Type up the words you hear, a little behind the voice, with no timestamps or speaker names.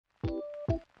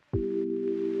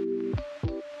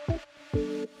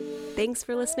Thanks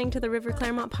for listening to the River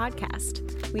Clermont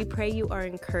podcast. We pray you are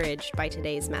encouraged by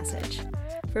today's message.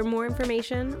 For more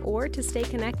information or to stay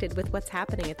connected with what's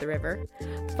happening at the River,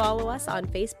 follow us on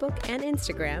Facebook and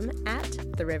Instagram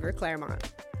at the River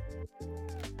Clermont.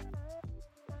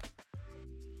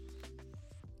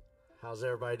 How's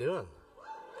everybody doing?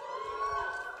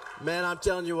 Man, I'm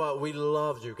telling you what, we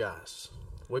love you guys.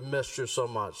 We missed you so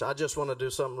much. I just want to do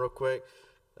something real quick.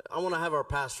 I want to have our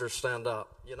pastors stand up.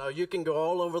 You know, you can go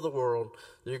all over the world.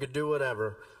 You can do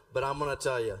whatever. But I'm going to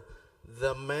tell you,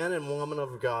 the man and woman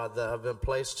of God that have been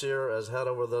placed here as head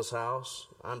over this house,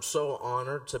 I'm so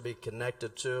honored to be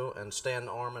connected to and stand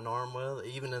arm in arm with,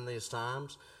 even in these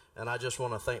times. And I just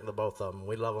want to thank the both of them.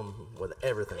 We love them with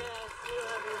everything. Yes, we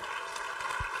love you.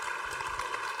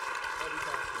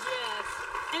 Yes.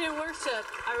 And in worship,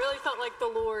 I really felt like the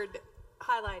Lord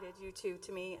highlighted you two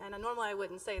to me. And normally I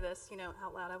wouldn't say this,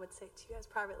 out loud. I would say it to you guys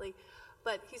privately.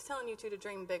 But he's telling you two to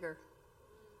dream bigger.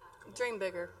 Dream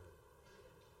bigger.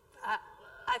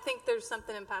 I think there's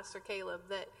something in Pastor Caleb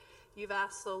that you've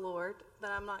asked the Lord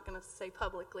that I'm not going to say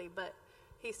publicly, but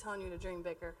he's telling you to dream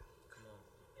bigger. Come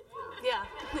on. Yeah.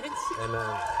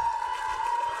 Amen.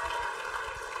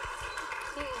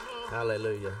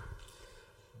 Hallelujah.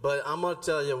 But I'm going to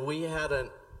tell you, we had an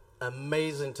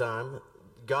amazing time.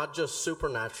 God just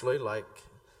supernaturally,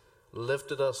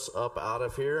 lifted us up out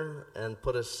of here and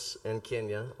put us in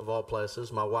Kenya, of all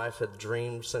places. My wife had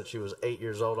dreamed since she was 8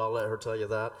 years old. I'll let her tell you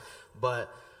that.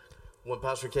 But when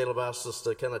Pastor Caleb asked us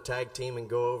to kind of tag team and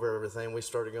go over everything, we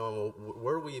started going, well,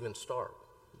 where do we even start?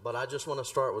 But I just want to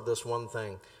start with this one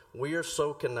thing. We are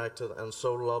so connected and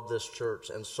so love this church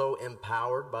and so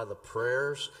empowered by the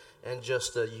prayers and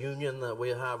just the union that we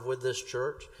have with this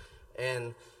church.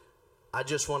 And I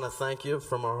just want to thank you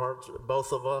from our hearts,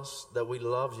 both of us, that we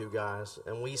love you guys.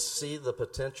 And we see the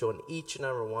potential in each and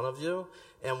every one of you.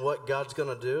 And what God's going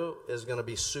to do is going to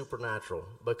be supernatural,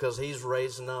 because he's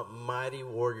raising up mighty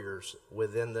warriors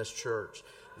within this church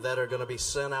that are going to be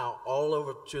sent out all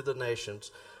over to the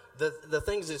nations. The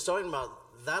things he's talking about,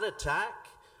 that attack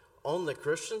on the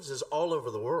Christians is all over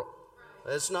the world.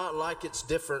 It's not like it's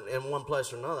different in one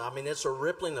place or another. I mean, it's a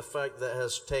rippling effect that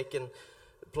has taken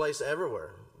place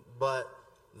everywhere. But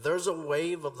there's a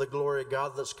wave of the glory of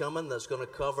God that's coming that's going to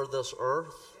cover this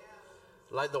earth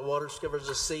like the waters covers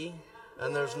the sea.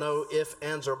 And there's no if,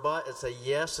 ands, or but. It's a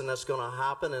yes, and it's going to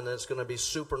happen, and it's going to be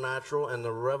supernatural, and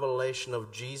the revelation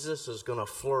of Jesus is going to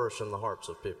flourish in the hearts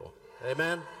of people.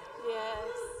 Amen? Yes.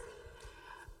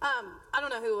 I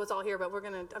don't know who was all here, but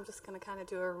I'm just going to kind of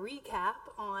do a recap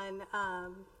on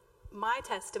my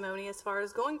testimony as far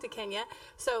as going to Kenya.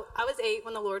 So I was 8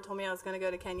 when the Lord told me I was going to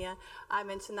go to Kenya. I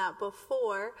mentioned that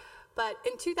before. But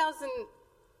in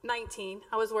 2019,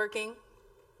 I was working,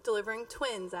 delivering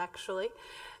twins, actually.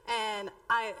 And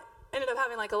I ended up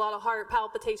having a lot of heart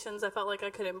palpitations. I felt like I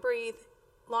couldn't breathe.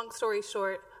 Long story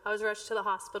short, I was rushed to the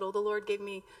hospital. The Lord gave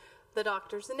me the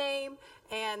doctor's name,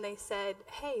 and they said,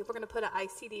 hey, we're going to put an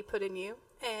ICD put in you,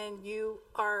 and you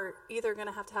are either going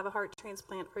to have a heart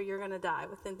transplant or you're going to die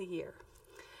within the year.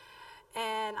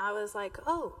 And I was like,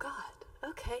 oh, God,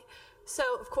 okay.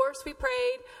 So, of course, we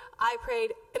prayed. I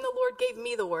prayed, and the Lord gave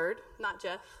me the word, not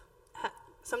Jeff.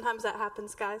 Sometimes that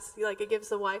happens, guys. It gives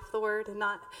the wife the word and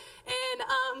not. And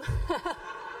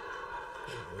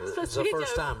it's the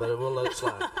first time, but it will let it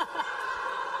slide.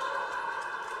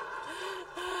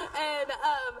 And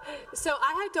so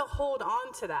I had to hold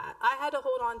on to that. I had to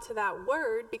hold on to that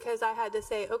word, because I had to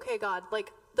say, okay, God,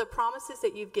 the promises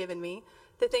that you've given me,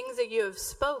 the things that you have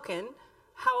spoken,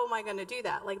 how am I going to do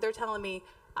that? They're telling me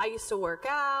I used to work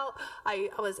out. I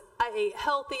ate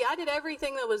healthy. I did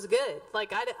everything that was good.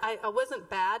 I wasn't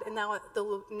bad. And now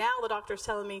the doctor's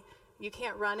telling me you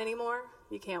can't run anymore.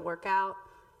 You can't work out.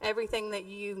 Everything that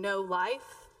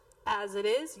life as it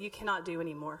is, you cannot do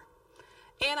anymore.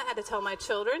 And I had to tell my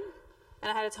children,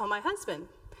 and I had to tell my husband.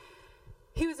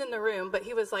 He was in the room, but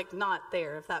he was not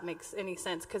there, if that makes any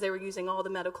sense, because they were using all the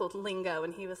medical lingo,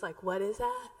 and he was like, what is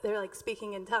that? They're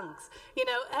speaking in tongues, and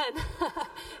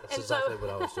that's exactly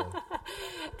what I was doing.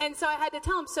 And so I had to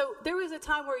tell him. So there was a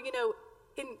time where,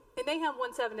 in Nahum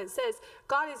 1:7, it says,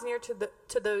 God is near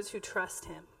to those who trust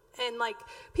him. And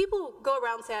people go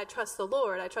around and say, I trust the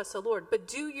Lord, I trust the Lord. But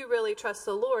do you really trust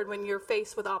the Lord when you're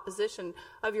faced with opposition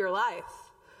of your life?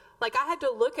 I had to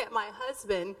look at my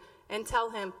husband and tell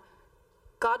him,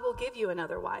 God will give you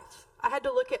another wife. I had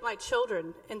to look at my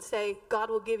children and say,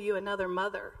 God will give you another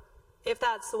mother. if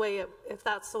that's the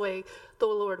way the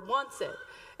Lord wants it.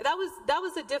 That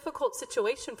was a difficult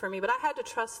situation for me, but I had to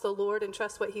trust the Lord and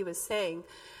trust what he was saying.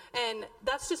 And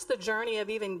that's just the journey of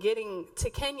even getting to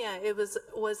Kenya. It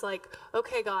was like,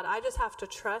 okay, God, I just have to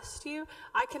trust you.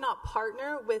 I cannot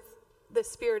partner with the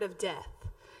spirit of death.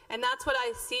 And that's what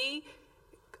I see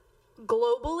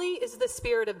globally, is the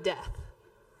spirit of death.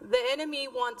 The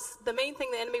main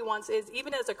thing the enemy wants is,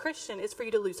 even as a Christian, is for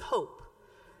you to lose hope.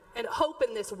 And hope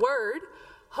in this word,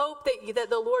 hope that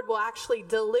the Lord will actually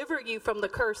deliver you from the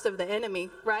curse of the enemy,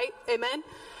 right? Amen?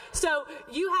 So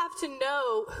you have to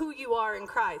know who you are in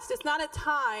Christ. It's not a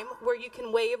time where you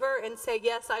can waver and say,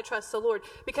 yes, I trust the Lord,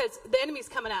 because the enemy's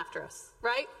coming after us,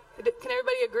 right? Can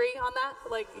everybody agree on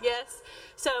that? Like, yes?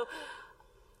 So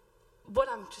what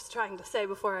I'm just trying to say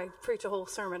before I preach a whole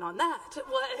sermon on that,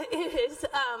 is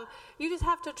you just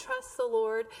have to trust the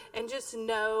Lord and just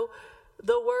know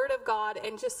the word of God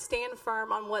and just stand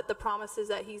firm on what the promises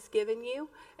that he's given you,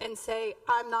 and say,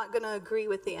 I'm not going to agree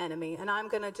with the enemy, and I'm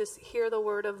going to just hear the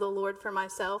word of the Lord for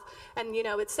myself. And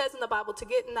it says in the Bible to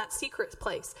get in that secret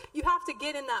place. You have to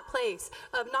get in that place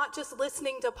of not just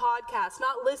listening to podcasts,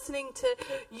 not listening to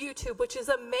YouTube, which is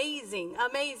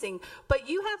amazing, but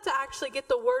you have to actually get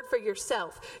the word for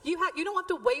yourself. You don't have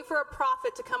to wait for a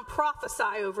prophet to come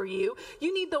prophesy over you.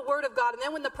 You need the word of God, and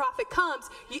then when the prophet comes,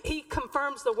 he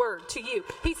confirms the word to you.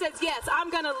 He says, yes, I'm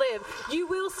going to live. You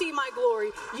will see my glory.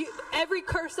 Every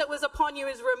curse that was upon you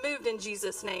is removed in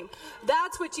Jesus' name.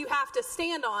 That's what you have to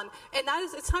stand on. And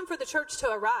it's time for the church to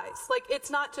arise. Like,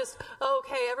 it's not just,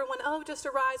 okay, everyone, just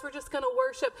arise. We're just going to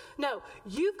worship. No,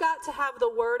 you've got to have the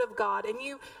word of God. And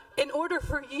in order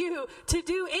for you to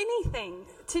do anything.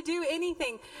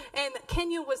 And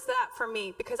Kenya was that for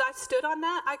me, because I stood on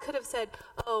that. I could have said,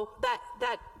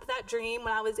 that dream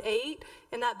when I was 8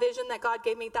 and that vision that God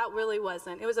gave me, that really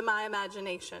wasn't. It was in my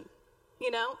imagination,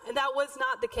 and that was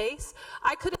not the case.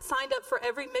 I could have signed up for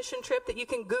every mission trip that you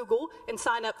can Google and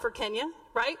sign up for Kenya,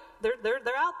 right? They're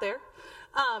out there.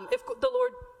 If the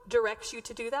Lord directs you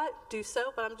to do that, do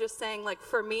so. But I'm just saying, like,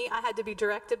 for me, I had to be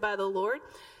directed by the Lord.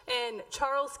 And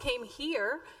Charles came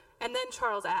here, and then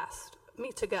Charles asked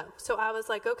me to go. So I was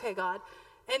like, okay, God.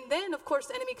 And then, of course,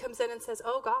 the enemy comes in and says,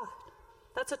 oh, God,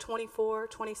 that's a 24,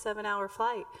 27-hour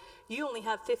flight. You only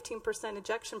have 15%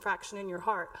 ejection fraction in your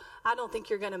heart. I don't think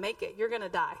you're going to make it. You're going to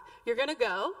die. You're going to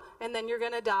go, and then you're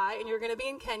going to die, and you're going to be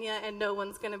in Kenya, and no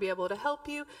one's going to be able to help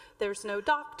you. There's no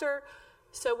doctor.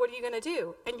 So what are you going to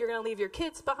do? And you're going to leave your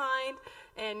kids behind,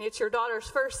 and it's your daughter's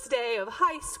first day of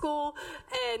high school,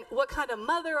 and what kind of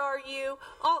mother are you?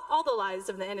 All the lies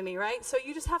of the enemy, right? So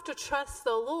you just have to trust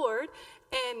the Lord,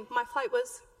 and my flight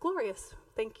was glorious.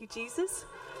 Thank you, Jesus.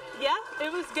 Yeah,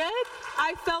 it was good.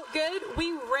 I felt good.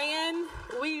 We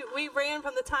ran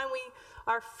from the time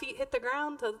our feet hit the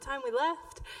ground to the time we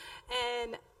left.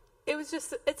 And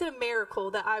it's a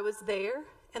miracle that I was there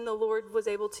and the Lord was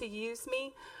able to use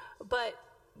me. But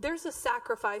there's a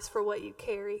sacrifice for what you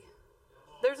carry.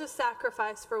 There's a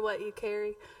sacrifice for what you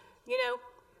carry.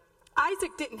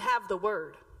 Isaac didn't have the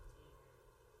word.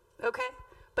 Okay?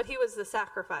 But he was the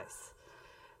sacrifice.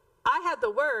 I had the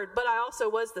word, but I also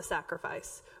was the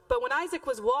sacrifice. But when Isaac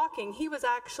was walking, he was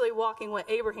actually walking with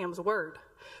Abraham's word.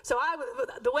 So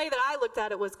the way that I looked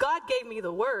at it was, God gave me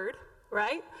the word,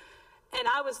 right? And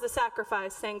I was the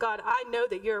sacrifice, saying, God, I know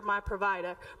that you're my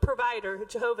provider,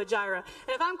 Jehovah Jireh.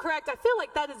 And if I'm correct, I feel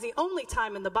like that is the only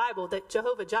time in the Bible that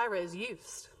Jehovah Jireh is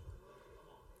used.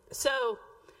 So,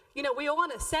 we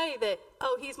want to say that,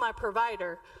 he's my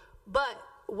provider, but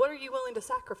what are you willing to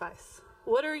sacrifice?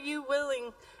 What are you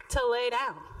willing to lay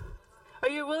down? Are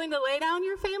you willing to lay down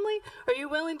your family? Are you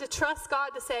willing to trust God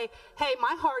to say, hey,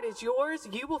 my heart is yours.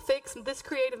 You will fix, and this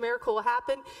creative miracle will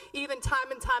happen. Even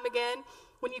time and time again,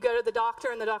 when you go to the doctor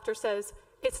and the doctor says,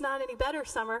 it's not any better,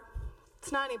 Summer.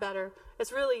 It's not any better.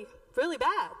 It's really, really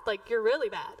bad. Like, you're really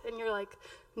bad. And you're like,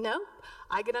 no,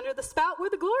 I get under the spout where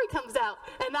the glory comes out.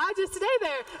 And I just stay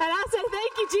there. And I say,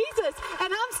 thank you, Jesus. And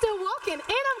I'm still walking.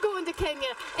 And I'm going to Kenya.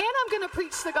 And I'm going to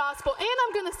preach the gospel. And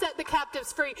I'm going to set the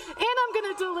captives free. And I'm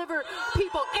going to deliver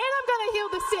people. And I'm going to heal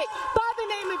the sick by the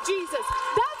name of Jesus.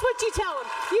 That's what you tell them.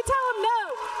 You tell them, no,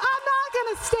 I'm not going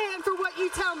to stand for what you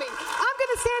tell me. I'm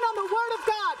going to stand on the word of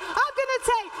God. I'm going to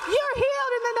say, you're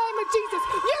healed in the name of Jesus.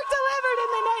 You're delivered in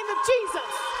the name of Jesus.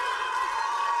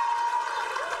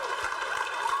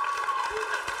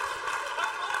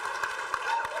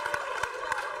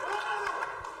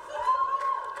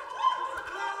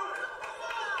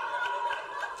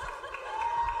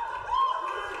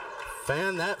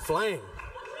 Fan that flame.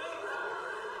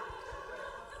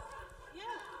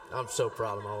 I'm so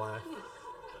proud of my wife.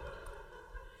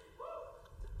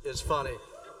 It's funny.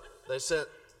 They sent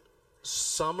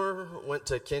Summer went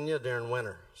to Kenya during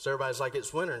winter. So everybody's like,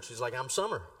 it's winter. And she's like, I'm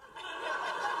Summer.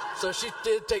 So she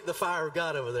did take the fire of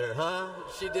God over there, huh?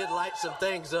 She did light some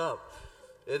things up.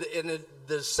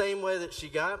 The same way that she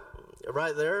got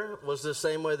right there was the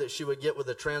same way that she would get with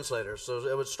the translator. So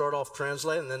it would start off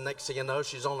translating, and then next thing you know,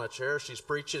 she's on a chair, she's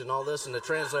preaching and all this, and the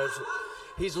translator's,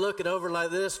 he's looking over like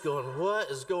this going,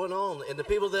 what is going on? And the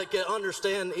people that can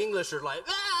understand English are like,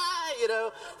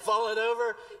 falling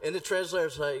over. And the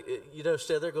translator's like,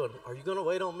 stay there going, are you going to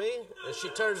wait on me? And she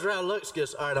turns around, looks,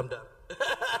 goes, all right, I'm done.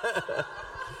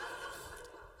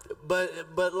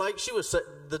 But like she was saying,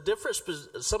 the difference,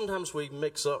 sometimes we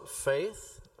mix up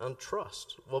faith and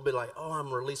trust. We'll be like, oh,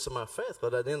 I'm releasing my faith.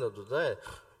 But at the end of the day,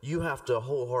 you have to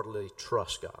wholeheartedly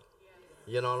trust God.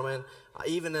 You know what I mean?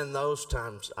 Even in those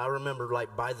times, I remember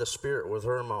like by the Spirit with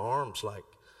her in my arms, like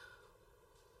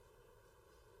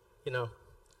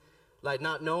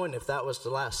not knowing if that was the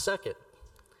last second.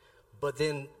 But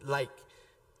then like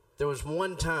there was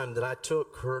one time that I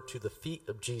took her to the feet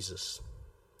of Jesus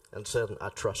and said, I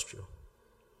trust you.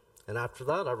 And after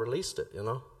that, I released it,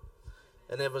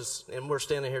 And we're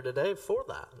standing here today for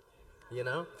that,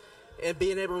 And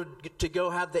being able to go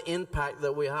have the impact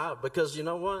that we have. Because you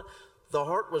know what? The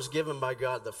heart was given by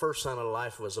God. The first sign of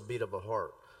life was a beat of a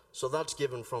heart. So that's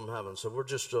given from heaven. So we're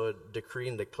just to decree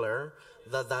and declare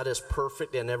that is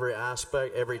perfect in every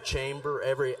aspect, every chamber,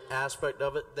 every aspect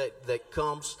of it that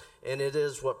comes. And it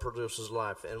is what produces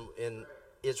life. And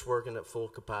it's working at full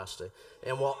capacity.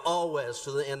 And will always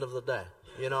to the end of the day.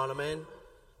 You know what I mean?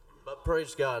 But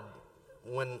praise God,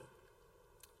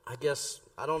 I guess,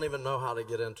 I don't even know how to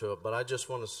get into it, but I just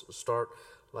want to start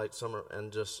like Summer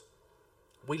and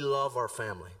we love our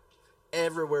family.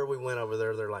 Everywhere we went over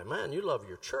there, they're like, man, you love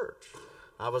your church.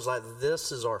 I was like,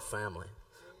 this is our family.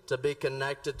 To be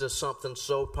connected to something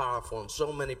so powerful and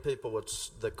so many people with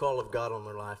the call of God on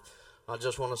their life. I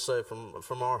just want to say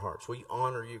from our hearts, we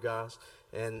honor you guys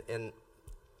and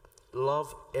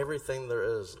love everything there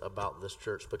is about this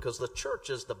church, because the church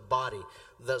is the body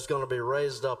that's going to be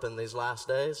raised up in these last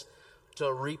days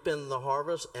to reap in the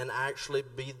harvest and actually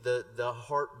be the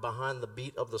heart behind the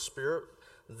beat of the Spirit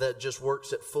that just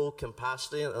works at full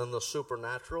capacity and the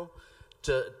supernatural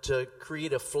to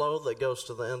create a flow that goes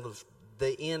to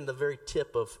the very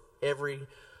tip of every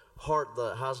heart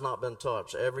that has not been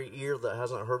touched, every ear that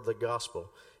hasn't heard the gospel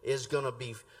is going to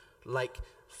be like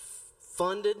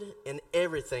funded in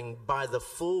everything by the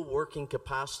full working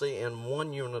capacity and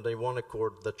one unity, one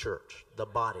accord, the church, the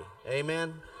body.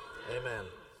 Amen? Amen.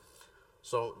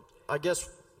 So I guess,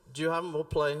 do you have them?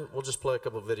 We'll just play a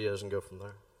couple of videos and go from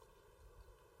there.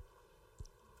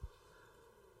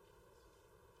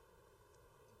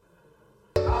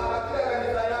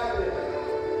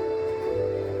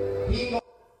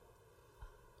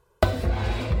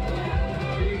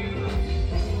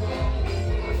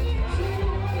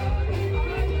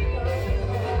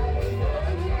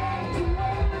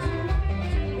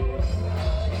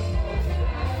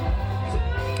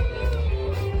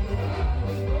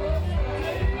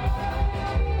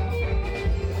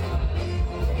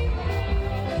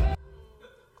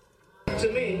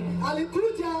 To me,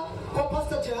 alikuja kwa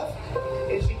Pastor Jeff,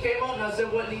 and she came up and I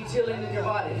said, what needs healing in your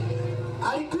body?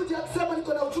 alikuja akisema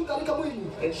niko na uchungu katika mwili.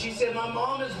 And she said, my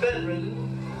mom is bedridden.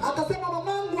 Akasema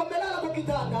mamangu amelala kwa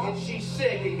kitanda. And she's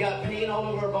sick and got pain all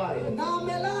over her body. Na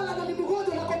amelala na ni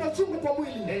mgonjwa na kuna uchungu kwa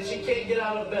mwili. And she can't get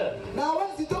out of bed. Na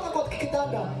hawezi toka kwa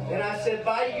kitanda. And I said,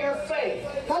 by your faith,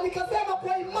 Na nikasema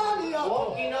kwa imani yako,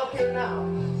 walking up here now,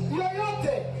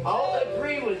 yoyote, I'll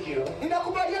agree with you.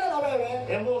 ninakubaliana na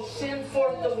wewe. And we'll send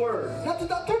forth the word. Na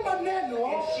tutatuma neno.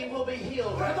 And she will be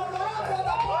healed right Mama yako now.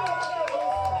 atapona.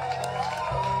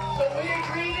 So we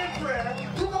agreed in prayer.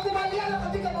 Tukakubaliana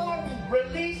katika maombi.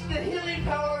 Release the healing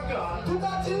power of God.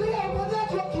 Tukaachilia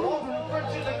uponyaji wa kiungu. Over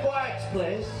to the quiet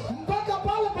place. Mpaka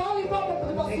pale pahali papo And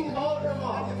kulipasua. called her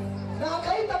mom. Na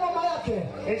akaita mama yake.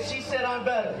 And she said, I'm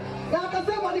better. Na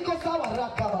akasema niko sawa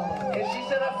raka baba. And she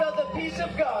said, I felt the peace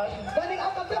of God Na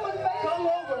akasema nimeishi. come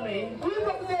over me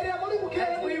Kuipa kujeria mwalimu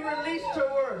as we kile. released her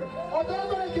word.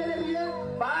 Ototo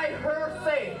lekererie. By her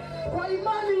faith, Kwa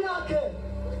imani yake.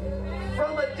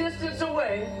 from a distance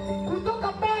away,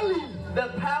 Kutoka mbali. the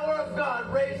power of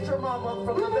God raised her mom up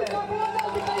from the Mungu bed.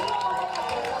 kamuona zikaimama.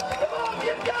 Come on,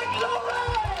 give God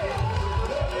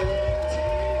glory!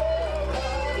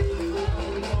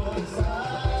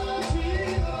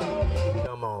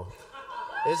 Come on.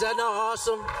 Is that not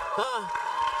awesome? Huh?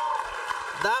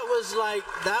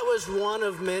 That was one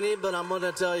of many, but I'm going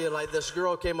to tell you, like, this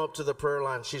girl came up to the prayer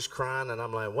line. She's crying, and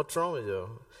I'm like, what's wrong with you?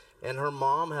 And her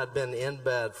mom had been in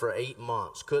bed for 8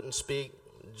 months, couldn't speak,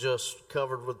 just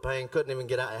covered with pain, couldn't even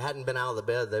get out, hadn't been out of the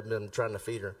bed. They've been trying to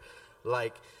feed her.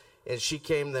 And she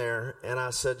came there, and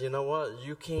I said, you know what?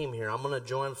 You came here. I'm going to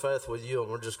join faith with you,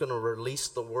 and we're just going to release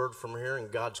the word from here,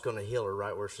 and God's going to heal her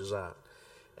right where she's at.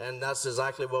 And that's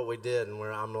exactly what we did. And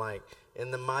where I'm like,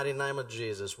 in the mighty name of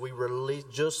Jesus, we release,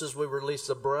 just as we release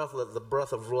the breath, let the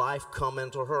breath of life come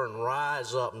into her and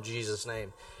rise up in Jesus'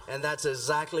 name. And that's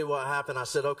exactly what happened. I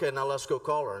said, okay, now let's go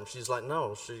call her. And she's like,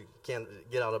 no, she can't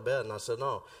get out of bed. And I said,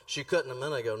 no, she couldn't a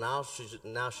minute ago. Now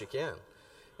she can.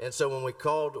 And so when we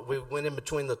called, we went in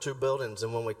between the two buildings,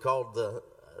 and when we called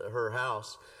her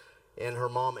house, and her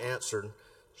mom answered,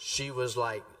 she was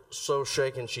like so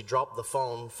shaken, she dropped the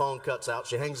phone cuts out,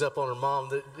 she hangs up on her mom,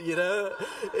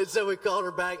 and so we called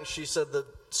her back, and she said that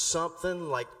something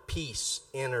like peace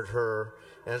entered her,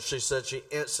 and she said she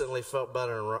instantly felt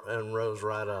better and rose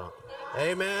right up.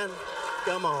 Amen?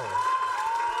 Come on.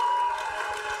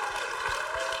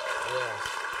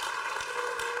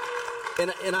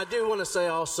 And I do want to say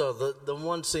also, the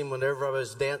one scene when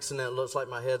everybody's dancing and it looks like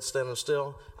my head's standing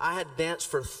still, I had danced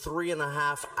for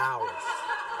 3.5 hours.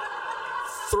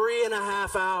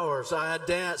 3.5 hours I had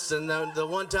danced, and the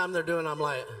one time they're doing, I'm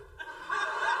like,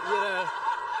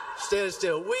 standing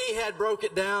still. We had broke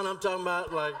it down. I'm talking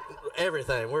about like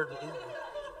everything. We're,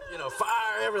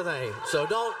 fire, everything. So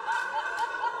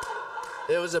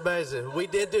it was amazing. We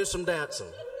did do some dancing.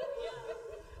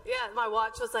 Yeah, my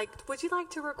watch was like, would you like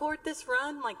to record this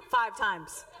run? Like 5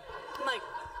 times. I'm like,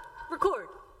 record.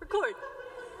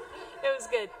 It was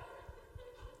good.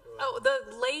 Oh,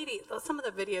 the lady, some of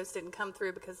the videos didn't come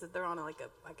through because they're on I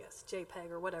guess,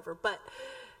 JPEG or whatever. But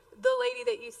the lady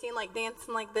that you've seen like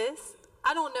dancing like this,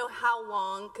 I don't know how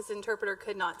long because the interpreter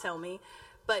could not tell me,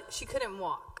 but she couldn't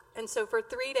walk. And so for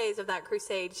 3 days of that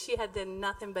crusade, she had done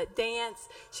nothing but dance.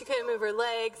 She couldn't move her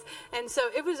legs. And so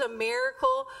it was a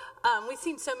miracle. We've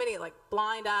seen so many, like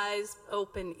blind eyes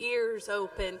open, ears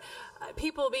open,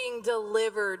 people being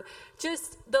delivered.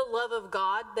 Just the love of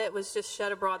God that was just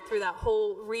shed abroad through that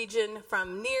whole region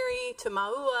from Neri to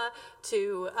Maua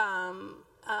to,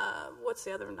 what's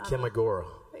the other one? Kimagora.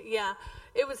 Yeah,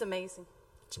 it was amazing.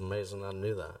 It's amazing I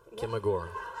knew that. Yeah. Kimagora.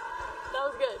 That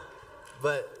was good.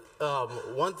 But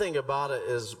one thing about it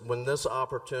is when this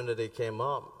opportunity came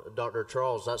up, Dr.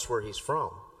 Charles, that's where he's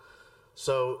from.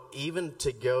 So even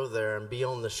to go there and be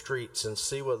on the streets and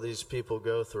see what these people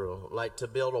go through, like to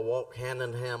be able to walk hand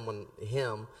in hand with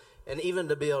him, and even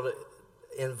to be able to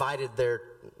invited there,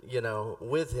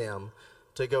 with him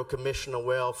to go commission a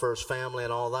well for his family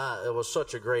and all that, it was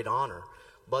such a great honor.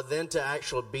 But then to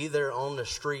actually be there on the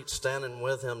street, standing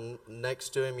with him, next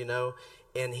to him,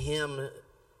 and him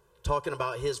talking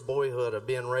about his boyhood of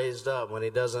being raised up when he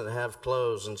doesn't have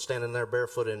clothes and standing there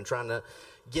barefooted and trying to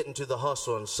get into the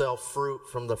hustle and sell fruit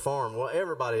from the farm. Well,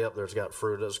 everybody up there's got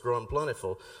fruit that's growing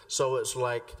plentiful. So it's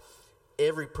like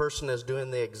every person is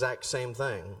doing the exact same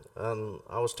thing.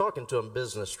 I was talking to him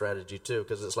business strategy too,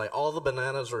 because it's like all the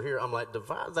bananas are here. I'm like,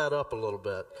 divide that up a little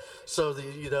bit so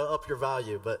that, up your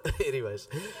value. But anyways,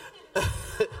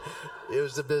 it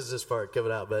was the business part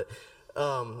coming out. But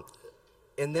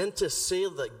and then to see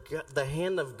the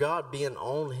hand of God being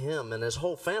on him and his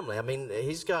whole family. I mean,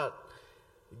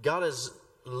 God has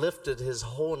lifted his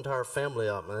whole entire family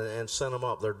up and sent them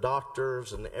up. Their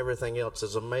doctors and everything else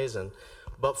is amazing.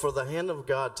 But for the hand of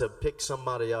God to pick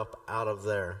somebody up out of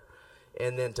there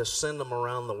and then to send them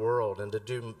around the world and to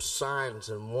do signs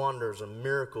and wonders and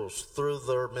miracles through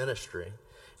their ministry,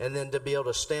 and then to be able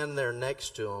to stand there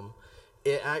next to them,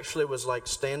 it actually was like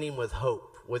standing with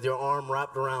hope, with your arm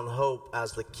wrapped around hope,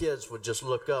 as the kids would just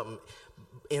look up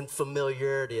in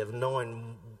familiarity of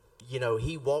knowing,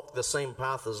 he walked the same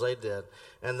path as they did.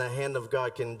 And the hand of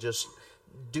God can just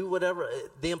do whatever.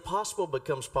 The impossible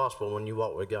becomes possible when you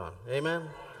walk with God. Amen?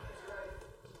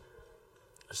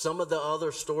 Some of the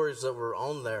other stories that were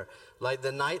on there, like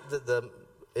the night that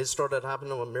it started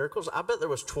happening with miracles, I bet there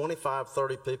was 25,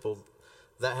 30 people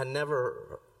that had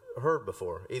never heard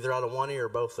before, either out of one ear or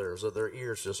both ears, that their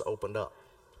ears just opened up.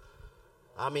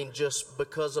 I mean, just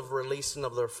because of releasing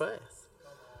of their faith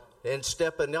and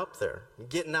stepping up there,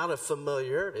 getting out of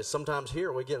familiarity. Sometimes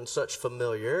here we get in such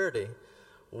familiarity,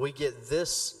 we get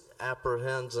this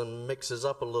apprehends and mixes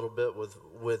up a little bit with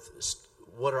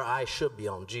what our eyes should be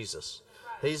on, Jesus.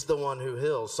 He's the one who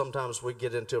heals. Sometimes we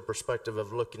get into a perspective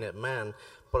of looking at man,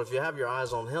 but if you have your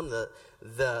eyes on him,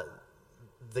 the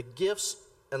gifts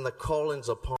and the callings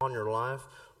upon your life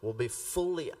will be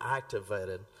fully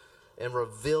activated and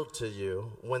revealed to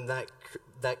you when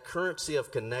that currency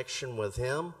of connection with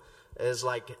him is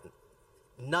like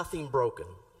nothing broken.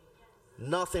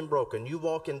 Nothing broken. You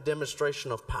walk in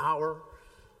demonstration of power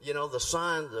You know, the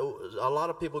sign, a lot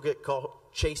of people get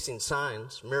caught chasing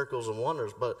signs, miracles and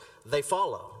wonders, but they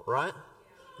follow, right?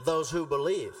 Those who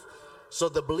believe. So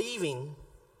the believing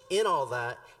in all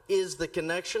that is the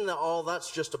connection that all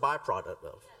that's just a byproduct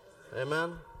of.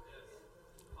 Amen?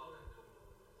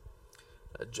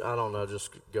 I don't know,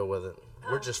 just go with it.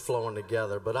 We're just flowing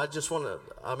together. But I just want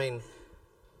to,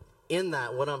 in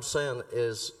that, what I'm saying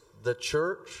is the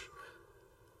church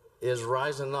is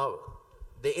rising up.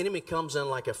 The enemy comes in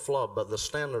like a flood, but the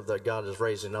standard that God is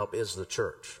raising up is the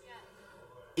church.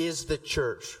 Is the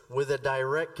church with a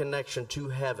direct connection to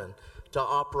heaven to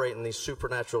operate in these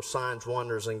supernatural signs,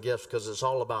 wonders, and gifts, because it's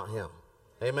all about him.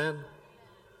 Amen?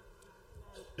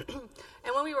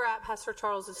 And when we were at Pastor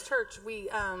Charles's church, we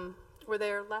were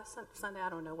there last Sunday. I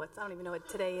don't even know what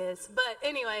today is. But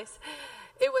anyways,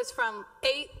 it was from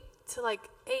 8 to like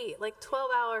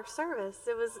 12-hour service.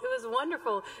 It was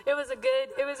wonderful. It was a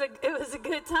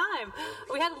good time.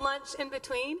 We had lunch in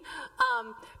between,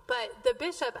 but the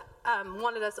bishop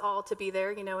wanted us all to be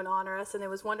there, and honor us, and it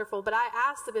was wonderful. But I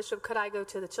asked the bishop, could I go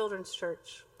to the children's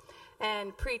church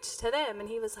and preach to them? And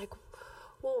he was like,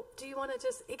 well, do you want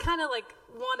to he kind of like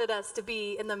wanted us to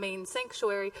be in the main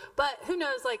sanctuary, but who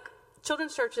knows, like,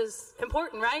 children's church is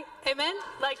important, right? Amen?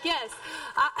 Like, yes.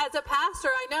 As a pastor,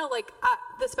 I know,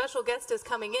 the special guest is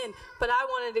coming in, but I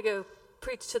wanted to go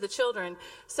preach to the children.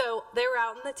 So they were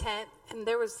out in the tent, and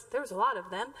there was a lot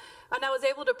of them, and I was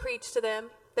able to preach to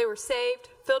them. They were saved,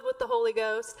 filled with the Holy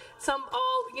Ghost.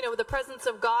 The presence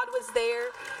of God was there.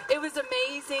 It was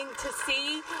amazing to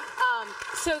see.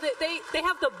 So that they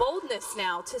have the boldness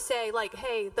now to say, like,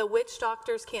 hey, the witch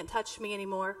doctors can't touch me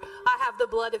anymore. I have the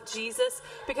blood of Jesus.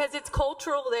 Because it's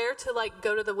cultural there to,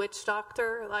 go to the witch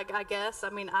doctor, I guess.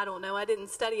 I don't know. I didn't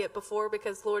study it before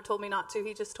because the Lord told me not to.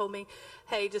 He just told me,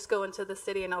 hey, just go into the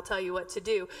city and I'll tell you what to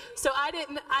do. So I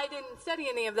didn't study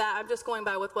any of that. I'm just going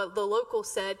by with what the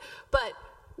locals said. But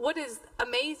what is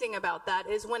amazing about that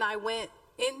is when I went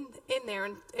in there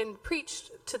and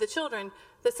preached to the children,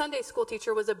 the Sunday school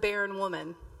teacher was a barren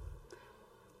woman.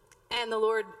 And the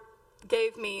Lord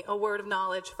gave me a word of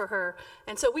knowledge for her.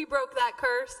 And so we broke that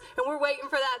curse, and we're waiting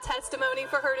for that testimony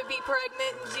for her to be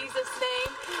pregnant in Jesus'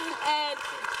 name. And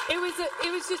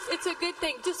it's a good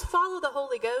thing. Just follow the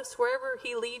Holy Ghost wherever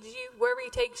he leads you, wherever he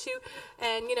takes you.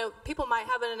 And, people might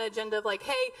have an agenda of like,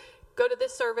 hey, go to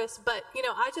this service, but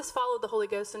I just followed the Holy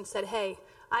Ghost and said, hey,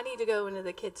 I need to go into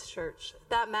the kids' church.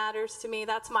 That matters to me.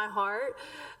 That's my heart.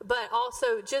 But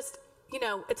also just,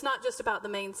 it's not just about the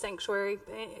main sanctuary.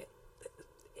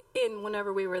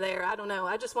 Whenever we were there, I don't know.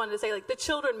 I just wanted to say, the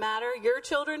children matter. Your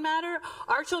children matter.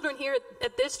 Our children here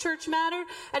at this church matter.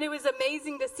 And it was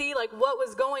amazing to see, what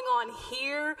was going on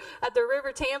here at the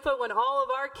River Tampa when all of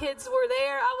our kids were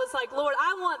there. I was like, Lord,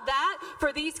 I want that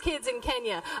for these kids in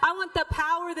Kenya. I want the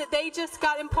power that they just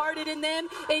got imparted in them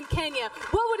in Kenya.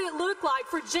 What would it look like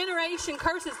for generation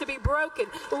curses to be broken,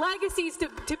 legacies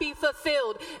to be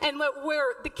fulfilled, and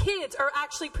where the kids are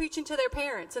actually preaching to their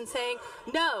parents and saying,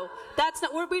 no, that's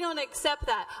not, we don't accept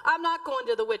that. I'm not going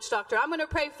to the witch doctor. I'm going to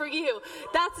pray for you.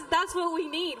 That's what we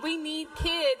need. We need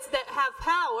kids that have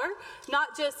power,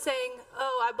 not just saying,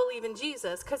 oh, I believe in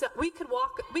Jesus. Because we could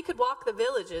walk the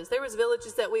villages. There was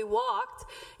villages that we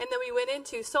walked, and then we went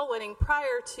into soul winning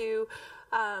prior to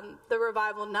the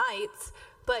revival nights.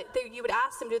 But you would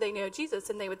ask them, do they know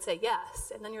Jesus? And they would say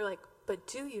yes. And then you're like, but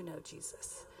do you know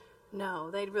Jesus?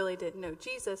 No, they really didn't know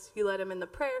Jesus. You led them in the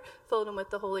prayer, filled them with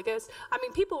the Holy Ghost.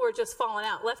 People were just falling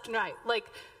out left and right,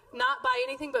 not by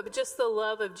anything, but just the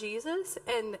love of Jesus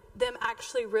and them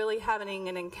actually really having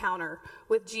an encounter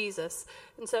with Jesus.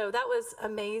 And so that was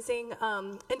amazing.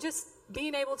 And just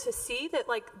being able to see that,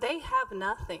 they have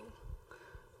nothing.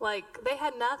 They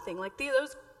had nothing.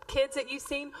 Those kids that you've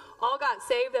seen all got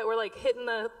saved that were, hitting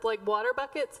the, water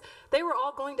buckets. They were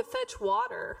all going to fetch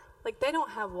water. They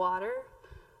don't have water.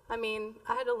 I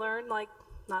had to learn,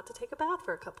 not to take a bath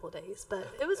for a couple of days, but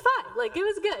it was fine. It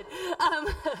was good.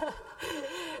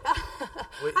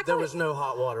 There was no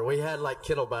hot water. We had,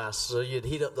 kettle baths, so you'd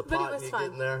heat up the pot and you'd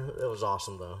get in there. It was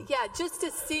awesome, though. Yeah, just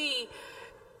to see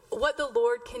what the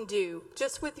Lord can do,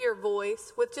 just with your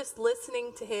voice, with just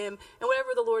listening to him, and whatever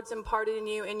the Lord's imparted in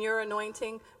you and your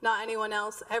anointing, not anyone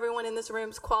else. Everyone in this room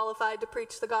is qualified to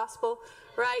preach the gospel,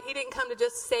 right? He didn't come to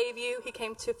just save you. He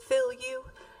came to fill you.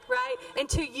 Right? And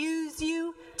to use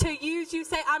you,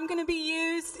 say, I'm going to be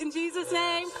used in Jesus'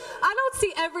 name. I don't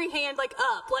see every hand up.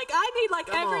 I need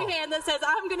every hand that says,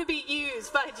 I'm going to be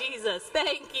used by Jesus.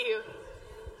 Thank you.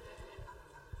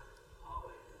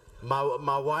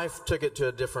 My wife took it to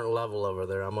a different level over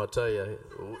there, I'm going to tell you.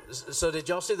 So did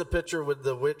y'all see the picture with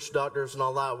the witch doctors and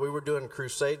all that? We were doing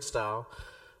crusade style.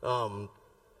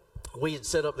 we had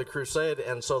set up the crusade,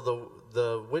 and so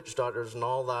the witch doctors and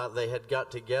all that, they had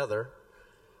got together,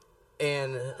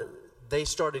 and they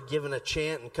started giving a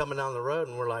chant and coming down the road,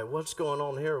 and we're like, what's going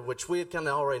on here? Which we had kind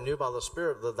of already knew by the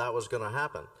Spirit that was going to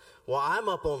happen. Well, I'm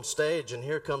up on stage, and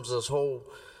here comes this whole,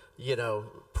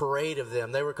 parade of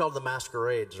them. They were called the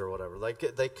masquerades or whatever.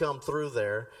 They come through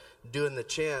there doing the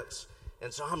chants.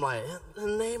 And so I'm like, in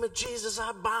the name of Jesus,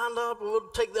 I bind up, and we'll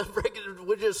take the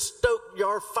we'll just stoke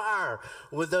your fire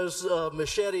with those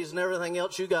machetes and everything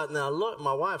else you got. Now, look,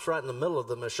 my wife's right in the middle of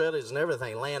the machetes and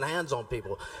everything, laying hands on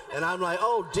people. And I'm like,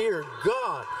 oh, dear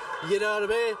God. You know what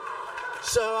I mean?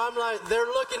 So I'm like, they're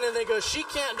looking, and they go, she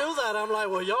can't do that. I'm like,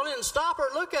 well, y'all didn't stop her.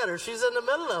 Look at her. She's in the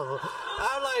middle of them.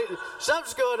 I'm like,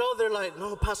 something's going on. They're like,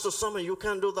 no, Pastor Summer, you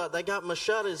can't do that. They got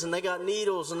machetes, and they got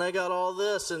needles, and they got all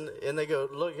this. And they go,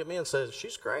 look at me and say,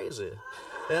 she's crazy.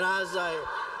 And I was like,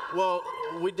 well,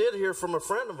 we did hear from a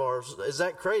friend of ours. Is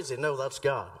that crazy? No, that's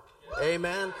God.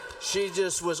 Amen. She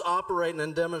just was operating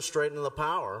and demonstrating the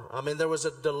power. I mean, there was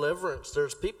a deliverance.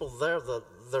 There's people there that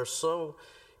they're so...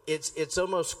 It's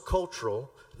almost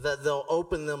cultural that they'll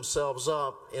open themselves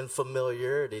up in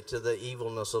familiarity to the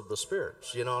evilness of the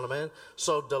spirits. You know what I mean?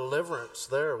 So deliverance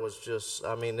there was just,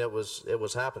 it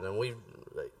was happening. We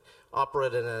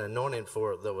operated an anointing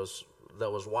for it that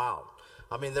was wild.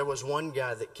 I mean, there was one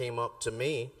guy that came up to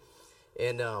me,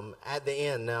 and at the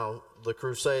end, now the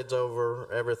crusade's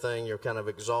over, everything, you're kind of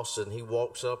exhausted, and he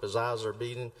walks up, his eyes are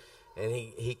beating, and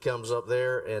he comes up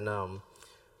there, and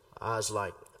I was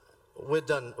like, we had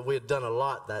done a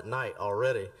lot that night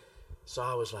already. So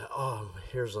I was like, oh,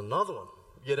 here's another one,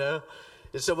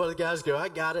 And so one of the guys go, I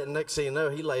got it. And next thing you know,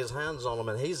 he lays hands on him,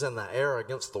 and he's in the air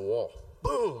against the wall.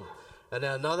 Boom. And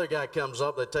then another guy comes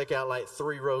up. They take out like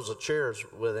 3 rows of chairs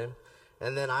with him.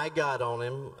 And then I got on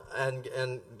him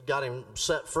and got him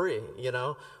set free,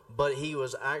 But he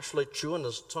was actually chewing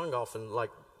his tongue off and like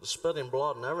spitting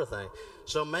blood and everything.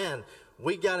 So, man,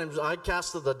 we got him, I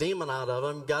casted the demon out of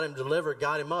him, got him delivered,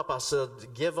 got him up. I said,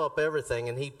 give up everything.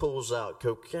 And he pulls out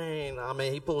cocaine.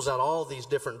 He pulls out all these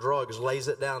different drugs, lays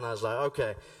it down. I was like,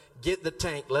 okay, get the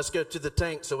tank. Let's go to the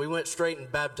tank. So we went straight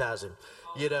and baptized him,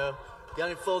 Got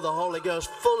him full of the Holy Ghost,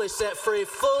 fully set free,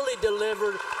 fully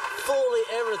delivered, fully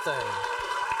everything.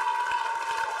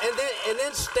 And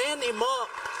then stand him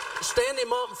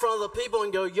up in front of the people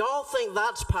and go, y'all think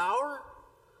that's power?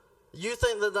 You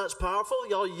think that that's powerful?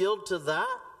 Y'all yield to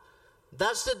that?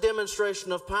 That's the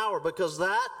demonstration of power, because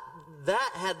that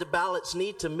had to bow its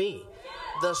knee to me.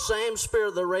 The same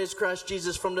Spirit that raised Christ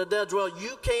Jesus from the dead. Well,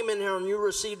 you came in here and you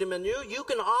received him in you. You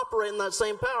can operate in that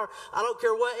same power. I don't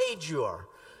care what age you are.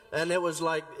 And it was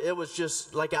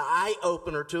just like an eye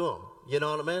opener to him. You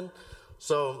know what I mean?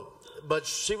 So, but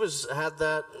she had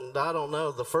that, I don't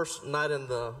know, the first night in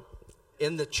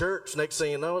the church. Next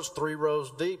thing you know, it's 3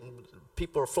 rows deep.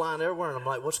 People are flying everywhere, and I'm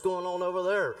like, what's going on over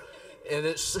there? And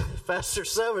it's Pastor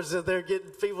Summers in there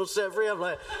getting people set free. I'm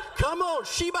like, come on,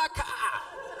 Shibaka.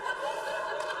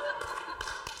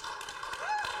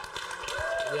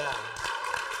 Yeah.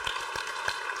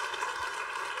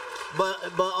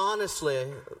 But honestly,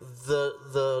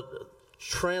 the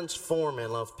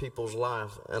transforming of people's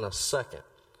life in a second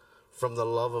from the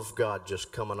love of God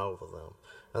just coming over them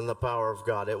and the power of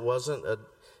God. It wasn't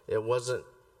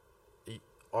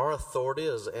our authority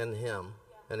is in him,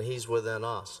 and he's within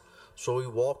us. So we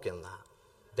walk in that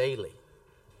daily.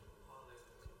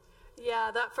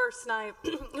 Yeah, that first night,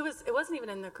 it wasn't even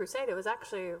in the crusade. It was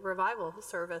actually a revival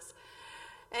service.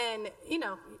 And,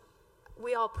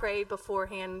 we all prayed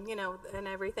beforehand, and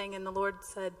everything. And the Lord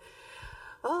said,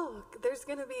 oh, there's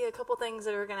going to be a couple things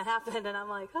that are going to happen. And I'm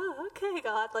like, oh, okay,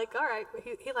 God. Like, all right.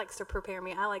 He likes to prepare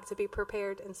me. I like to be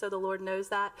prepared. And so the Lord knows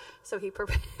that. So he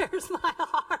prepares my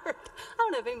heart. I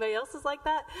don't know if anybody else is like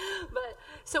that. But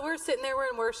so we're sitting there, we're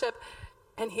in worship.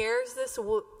 And here's this,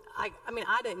 I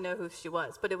didn't know who she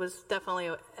was, but it was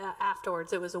definitely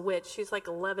afterwards. It was a witch. She's like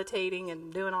levitating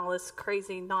and doing all this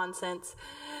crazy nonsense.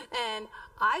 And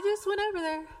I just went over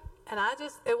there. And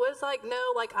it was like, no,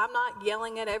 like I'm not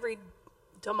yelling at every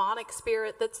demonic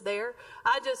spirit that's there.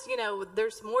 I just,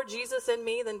 there's more Jesus in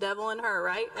me than devil in her,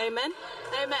 right? Amen?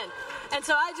 Amen. And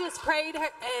so I just prayed her,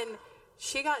 and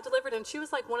she got delivered, and she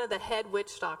was like one of the head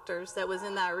witch doctors that was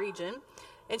in that region.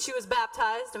 And she was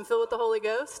baptized and filled with the Holy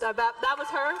Ghost. That was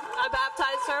her. I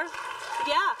baptized her.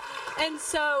 Yeah. And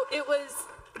so it was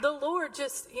the Lord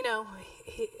just,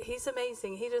 he's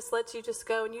amazing. He just lets you just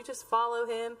go and you just follow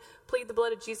him, plead the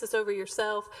blood of Jesus over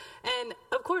yourself. And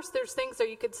of course there's things that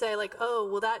you could say like, oh,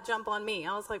 will that jump on me?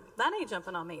 I was like, that ain't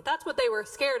jumping on me. That's what they were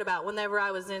scared about whenever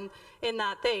I was in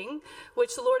that thing,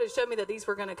 which the Lord had showed me that these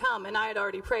were going to come. And I had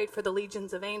already prayed for the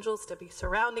legions of angels to be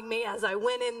surrounding me as I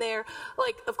went in there.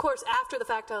 Like, of course, after the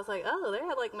fact, I was like, oh, they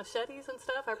had like machetes and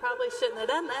stuff. I probably shouldn't have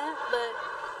done that,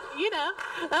 but you know,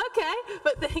 okay.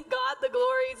 But thank God the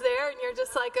glory's there, and you're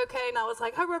just like, okay. And I was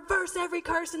like, I reverse every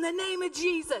curse in the name of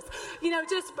Jesus. You know,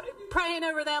 just praying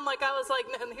over them. Like I was like,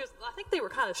 and I think they were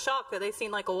kind of shocked that they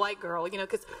seen like a white girl, you know,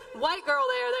 because white girl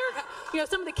there, they were, you know,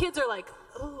 some of the kids are like,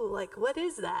 oh, like what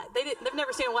is that? They've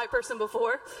never seen a white person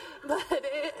before. But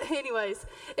anyways,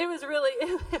 it was really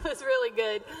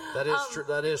good. That is true.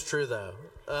 That is true though.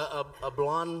 A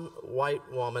blonde white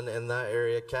woman in that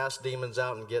area casts demons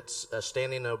out and gets a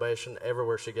standing ovation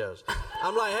everywhere she goes.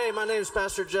 I'm like, hey, my name's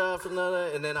Pastor Jeff, and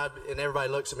then everybody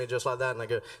looks at me just like that, and I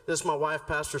go, this is my wife,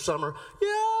 Pastor Summer. Yeah!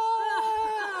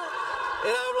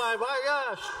 And I'm like, my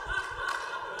gosh.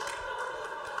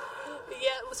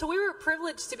 Yeah, so we were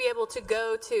privileged to be able to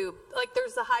go to, like,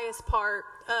 there's the highest part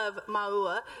of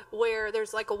Maua where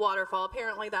there's like a waterfall.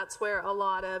 Apparently that's where a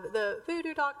lot of the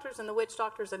voodoo doctors and the witch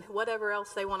doctors and whatever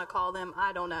else they want to call them,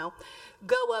 I don't know,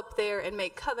 go up there and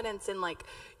make covenants and like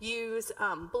use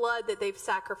blood that they've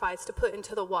sacrificed to put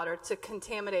into the water to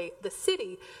contaminate the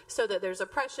city so that there's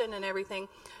oppression and everything.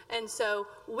 And so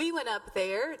we went up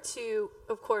there to,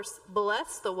 of course,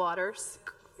 bless the waters,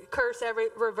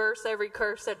 reverse every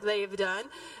curse that they've done.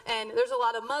 And there's a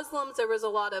lot of Muslims. There was a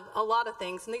lot of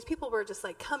things. And these people were just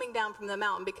like coming down from the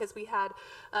mountain because we had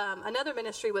another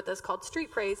ministry with us called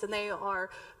Street Praise, and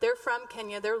they're from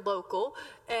Kenya. They're local,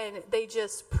 and they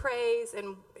just praise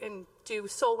and do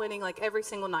soul winning like every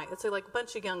single night. It's like a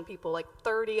bunch of young people, like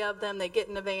 30 of them. They get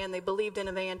in a van, they believed in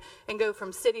a van, and go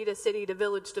from city to city to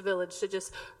village to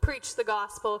just preach the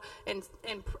gospel and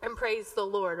praise the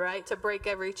Lord, right? To break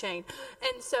every chain.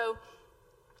 And so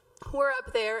we're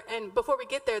up there, and before we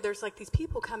get there, there's like these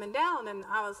people coming down, and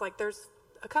I was like, there's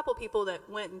a couple people that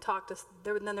went and talked to us.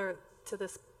 They're to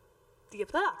this. I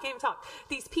can't even talk.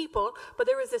 These people, but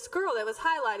there was this girl that was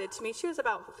highlighted to me. She was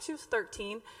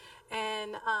 13,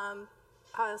 and I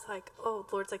was like, oh,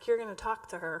 the Lord's like, you're going to talk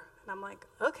to her. And I'm like,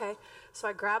 okay. So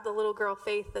I grabbed the little girl,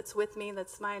 Faith, that's with me,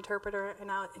 that's my interpreter, and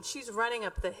she's running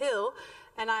up the hill,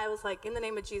 and I was like, in the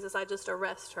name of Jesus, I just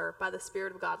arrest her by the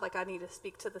Spirit of God. Like, I need to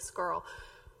speak to this girl.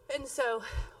 And so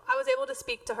I was able to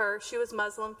speak to her. She was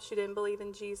Muslim. She didn't believe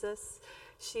in Jesus.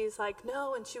 She's like,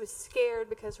 no, and she was scared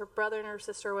because her brother and her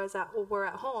sister were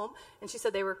at home, and she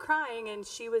said they were crying, and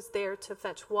she was there to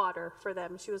fetch water for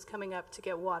them. She was coming up to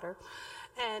get water,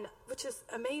 and which is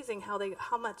amazing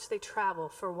how much they travel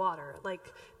for water.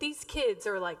 Like, these kids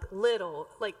are like little,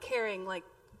 like carrying like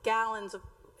gallons of.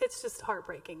 It's just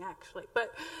heartbreaking, actually.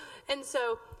 And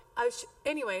so I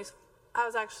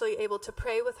was actually able to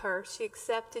pray with her. She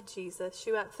accepted Jesus.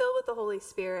 She got filled with the Holy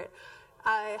Spirit.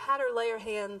 I had her lay her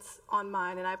hands on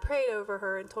mine, and I prayed over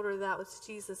her and told her that was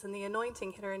Jesus, and the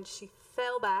anointing hit her, and she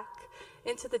fell back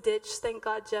into the ditch. Thank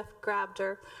God Jeff grabbed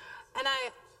her. And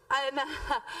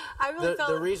I really felt...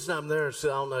 The reason I'm there is, I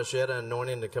don't know, she had an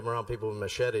anointing to come around people with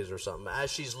machetes or something. As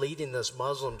she's leading this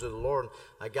Muslim to the Lord,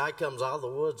 a guy comes out of the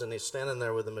woods, and he's standing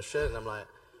there with a machete, and I'm like,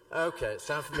 okay, it's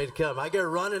time for me to come. I go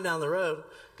running down the road,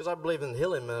 because I believe in the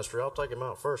healing ministry. I'll take him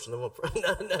out first, and then we'll pray.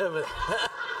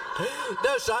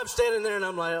 No, so I'm standing there, and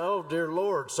I'm like, oh, dear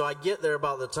Lord. So I get there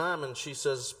about the time, and she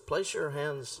says, place your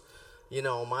hands,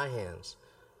 on my hands.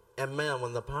 And, man,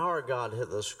 when the power of God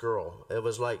hit this girl, it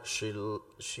was like she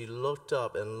looked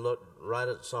up and looked right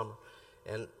at Summer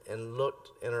and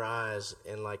looked in her eyes,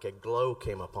 and like a glow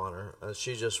came upon her, and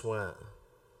she just went,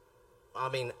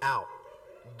 out.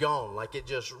 Gone. Like, it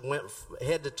just went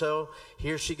head to toe.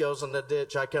 Here she goes in the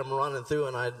ditch. I come running through,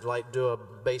 and I like do a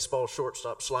baseball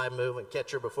shortstop slide move and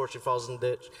catch her before she falls in the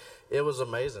ditch. It was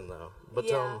amazing, though. But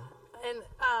yeah, and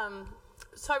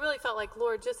so I really felt like,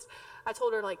 Lord, I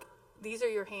told her, like, these are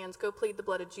your hands. Go plead the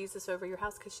blood of Jesus over your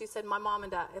house, because she said, my mom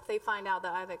and dad, if they find out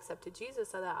that I've accepted Jesus,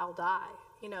 that I'll die.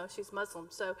 She's Muslim.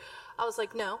 So I was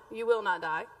like, no, you will not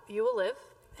die. You will live.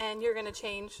 And you're going to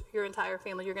change your entire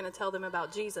family. You're going to tell them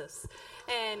about Jesus.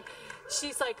 And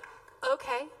she's like,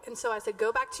 okay. And so I said,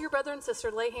 go back to your brother and sister,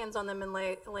 lay hands on them, and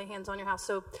lay hands on your house.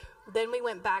 So then we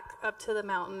went back up to the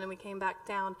mountain, and we came back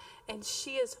down, and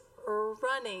she is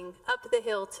running up the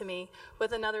hill to me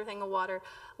with another thing of water.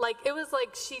 Like, it was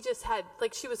like she just had,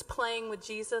 like, she was playing with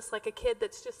Jesus, like a kid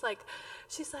that's just like,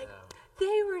 she's like, yeah.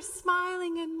 They were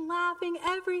smiling and laughing.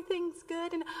 Everything's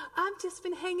good. And I've just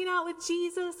been hanging out with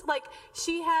Jesus. Like,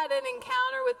 she had an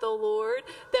encounter with the Lord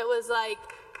that was like,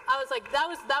 I was like, that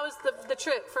was the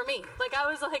trip for me. Like, I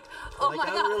was like, oh like, my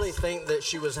gosh. I really think that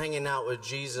she was hanging out with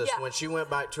Jesus. Yeah. When she went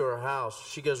back to her house,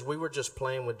 she goes, we were just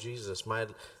playing with Jesus.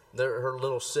 Her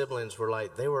little siblings were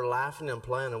like, they were laughing and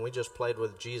playing, and we just played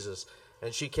with Jesus.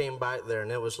 And she came back there,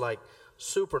 and it was like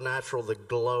supernatural, the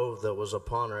glow that was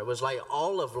upon her. It was like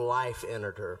all of life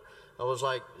entered her. I was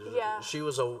like, she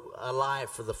was alive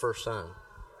for the first time.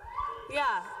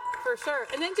 Yeah, for sure.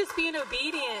 And then just being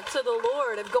obedient to the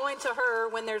Lord, of going to her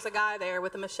when there's a guy there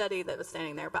with a machete that was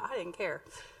standing there, but I didn't care.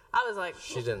 I was like,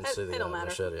 she didn't see the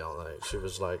machete all night. She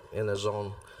was like in the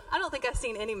zone. I don't think I've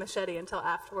seen any machete until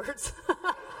afterwards.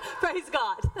 Praise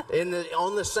God.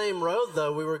 On the same road,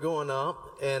 though, we were going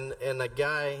up, and a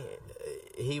guy,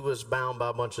 he was bound by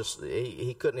a bunch of,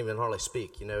 he couldn't even hardly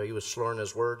speak. You know, he was slurring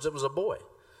his words. It was a boy,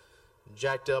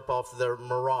 jacked up off their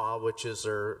Marah, which is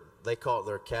they call it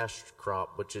their cash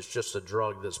crop, which is just a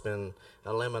drug that's been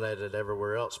eliminated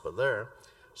everywhere else but there.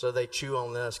 So they chew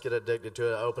on this, get addicted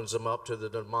to it, opens them up to the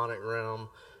demonic realm,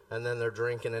 and then they're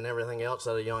drinking and everything else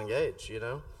at a young age, you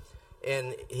know.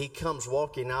 And he comes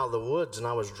walking out of the woods, and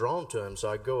I was drawn to him, so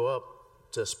I go up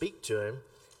to speak to him,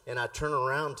 and I turn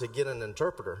around to get an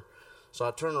interpreter. So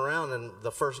I turn around, and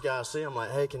the first guy I see, I'm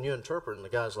like, hey, can you interpret? And the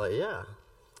guy's like, yeah.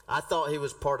 I thought he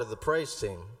was part of the praise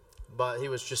team, but he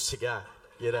was just a guy,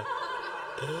 you know.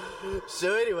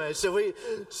 So anyway,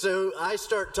 so I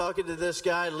start talking to this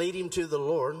guy, lead him to the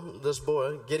Lord, this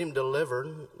boy, get him delivered,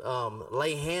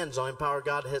 lay hands on him, power of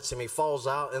God hits him, he falls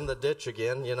out in the ditch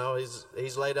again, you know,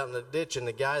 he's laid out in the ditch, and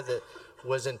the guy that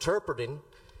was interpreting,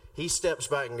 he steps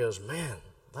back and goes, man,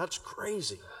 that's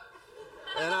crazy.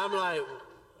 And I'm like,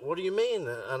 what do you mean?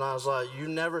 And I was like, you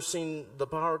never seen the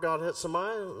power of God hit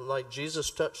somebody? Like Jesus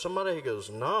touched somebody? He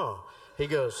goes, no. He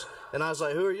goes, and I was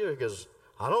like, who are you? He goes,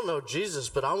 I don't know Jesus,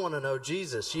 but I want to know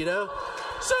Jesus, you know?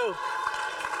 So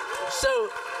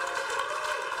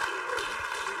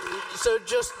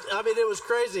just, I mean, it was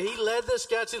crazy. He led this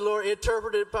guy to the Lord,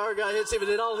 interpreted, power of God hits him, and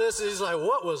did all this, and he's like,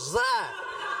 what was that?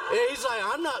 And he's like,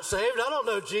 I'm not saved. I don't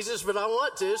know Jesus, but I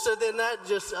want to. So then that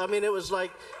just, I mean, it was like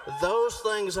those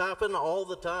things happen all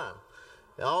the time.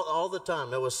 All the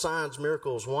time. It was signs,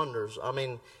 miracles, wonders. I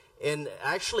mean, and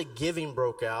actually giving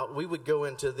broke out. We would go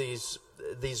into these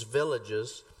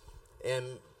villages and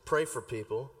pray for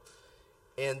people,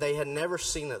 and they had never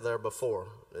seen it there before,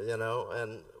 you know.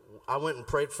 And I went and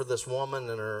prayed for this woman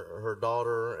and her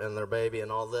daughter and their baby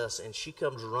and all this, and she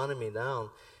comes running me down,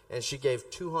 and she gave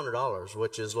 $200,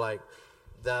 which is like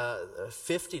the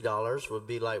 $50 would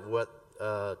be like what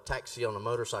a taxi on a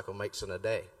motorcycle makes in a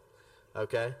day,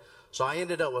 okay? So I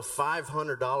ended up with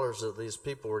 $500 that these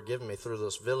people were giving me through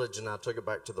this village, and I took it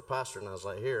back to the pastor, and I was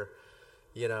like, here,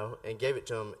 you know, and gave it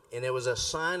to him. And it was a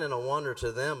sign and a wonder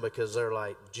to them, because they're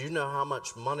like, do you know how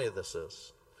much money this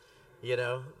is? You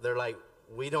know, they're like,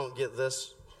 we don't get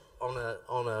this on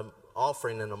a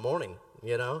offering in the morning,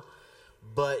 you know.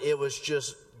 But it was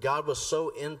just, God was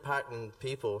so impacting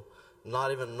people,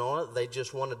 not even knowing it, they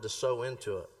just wanted to sow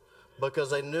into it.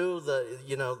 Because they knew that,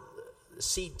 you know,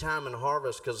 seed time and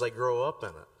harvest, because they grow up in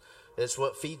it. It's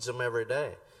what feeds them every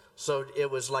day. So it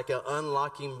was like an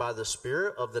unlocking by the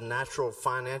Spirit of the natural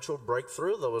financial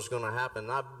breakthrough that was going to happen.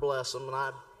 And I bless them, and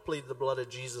I plead the blood of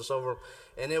Jesus over them.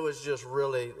 And it was just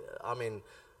really, I mean,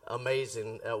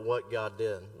 amazing at what God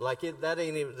did. Like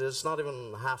it's not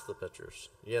even half the pictures,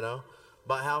 you know.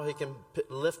 But how he can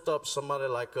lift up somebody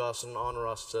like us and honor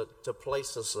us to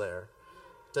place us there,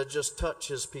 to just touch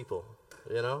his people,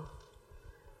 you know.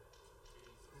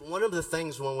 One of the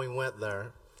things when we went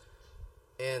there,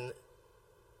 and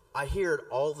I hear it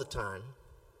all the time,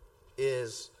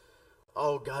 is,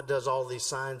 oh, God does all these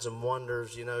signs and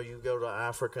wonders. You know, you go to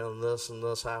Africa and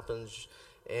this happens,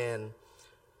 and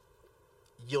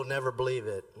you'll never believe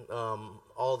it.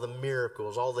 All the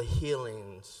miracles, all the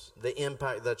healings, the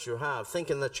impact that you have,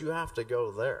 thinking that you have to go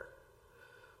there.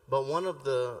 But one of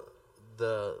the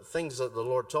things that the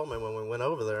Lord told me when we went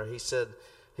over there, he said,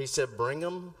 bring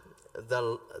them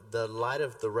the light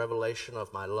of the revelation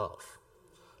of my love.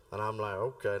 And I'm like,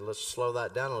 okay, let's slow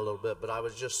that down a little bit. But I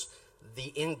was just,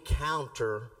 the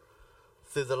encounter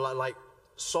through the light, like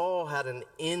Saul had an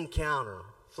encounter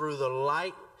through the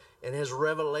light, and his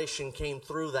revelation came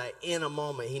through that. In a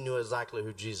moment, he knew exactly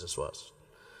who Jesus was.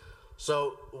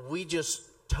 So we just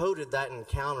toted that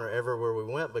encounter everywhere we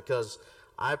went, because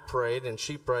I prayed and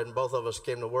she prayed, and both of us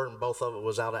came to word, and both of it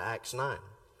was out of Acts 9,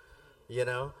 you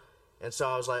know? And so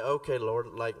I was like, okay, Lord,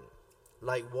 like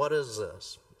what is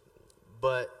this?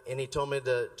 And he told me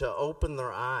to open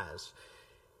their eyes.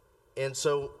 And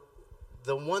so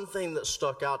the one thing that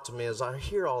stuck out to me is I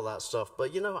hear all that stuff,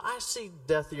 but, you know, I see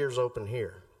deaf ears open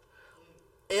here.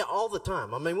 all the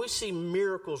time. I mean, we see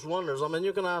miracles, wonders. I mean,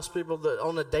 you can ask people that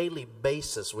on a daily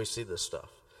basis we see this stuff,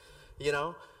 you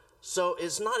know. So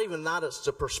it's not even that, it's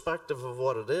the perspective of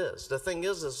what it is. The thing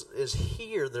is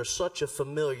here there's such a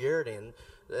familiarity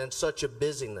and such a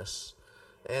busyness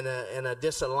and a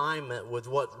disalignment with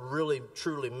what really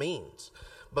truly means.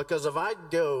 Because if I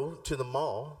go to the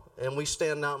mall and we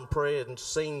stand out and pray and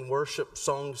sing worship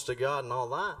songs to God and all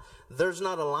that, there's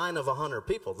not a line of 100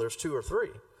 people, there's 2 or 3.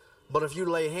 But if you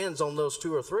lay hands on those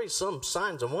 2 or 3, some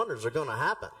signs and wonders are going to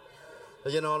happen.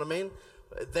 You know what I mean?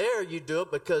 There you do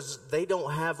it because they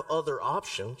don't have other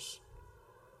options.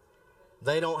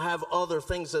 They don't have other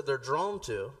things that they're drawn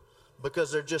to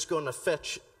because they're just going to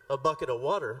fetch a bucket of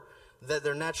water, that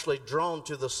they're naturally drawn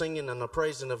to the singing and the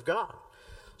praising of God.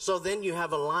 So then you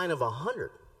have a line of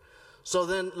 100. So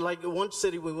then, like one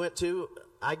city we went to,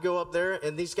 I go up there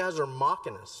and these guys are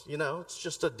mocking us. You know, it's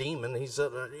just a demon. He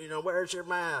said, you know, where's your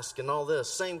mask and all this.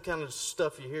 Same kind of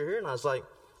stuff you hear here. And I was like,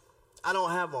 I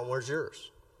don't have one. Where's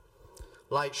yours?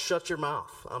 Like, shut your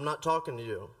mouth. I'm not talking to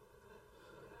you.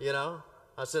 You know?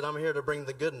 I said, I'm here to bring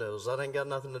the good news. That ain't got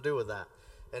nothing to do with that.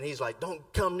 And he's like, don't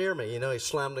come near me. You know, he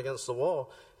slammed against the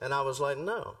wall. And I was like,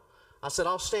 no. I said,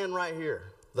 I'll stand right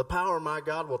here. The power of my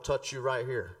God will touch you right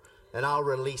here. And I'll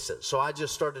release it. So I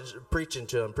just started preaching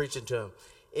to him.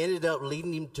 Ended up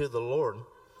leading him to the Lord.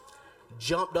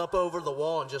 Jumped up over the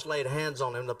wall and just laid hands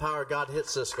on him. The power of God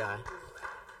hits this guy.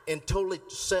 And totally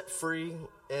set free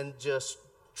and just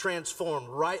transformed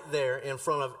right there in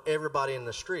front of everybody in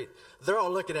the street. They're all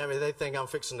looking at me. They think I'm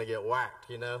fixing to get whacked,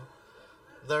 you know.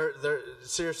 They're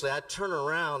seriously, I turn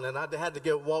around and I had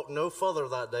to walk no further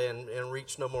that day and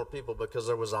reach no more people because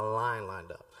there was a line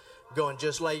lined up going,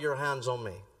 just lay your hands on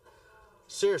me.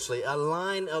 Seriously, a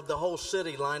line of the whole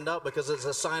city lined up because it's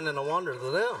a sign and a wonder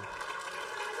to them,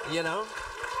 you know.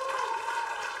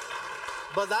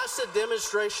 But that's the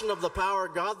demonstration of the power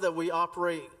of God that we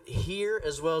operate here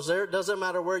as well as there. It doesn't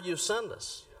matter where you send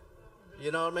us.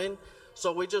 You know what I mean?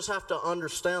 So we just have to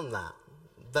understand that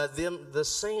the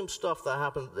same stuff that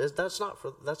happens,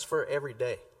 that's for every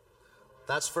day.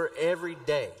 That's for every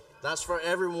day. That's for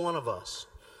every one of us.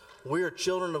 We are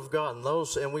children of God,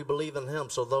 and we believe in Him,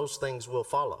 so those things will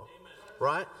follow. Amen.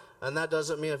 Right? And that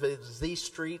doesn't mean if it's these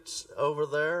streets over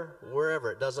there,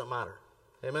 wherever, it doesn't matter.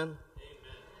 Amen?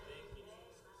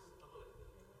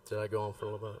 Did I go on for a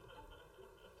little bit?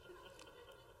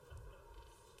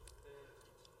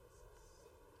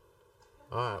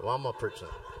 All right, well, I'm going to preach that.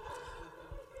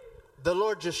 The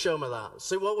Lord just showed me that.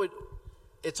 See,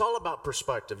 it's all about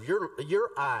perspective. Your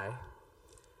eye,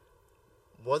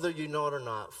 whether you know it or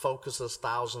not, focuses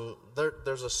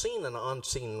there's a seen and an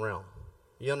unseen realm.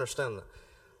 You understand that?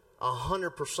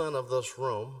 100% of this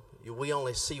room, we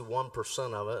only see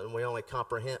 1% of it, and we only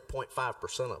comprehend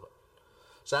 0.5% of it.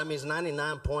 So that means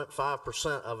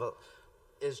 99.5% of it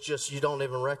is just you don't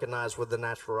even recognize with the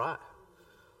natural eye.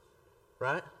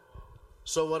 Right?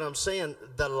 So what I'm saying,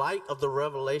 the light of the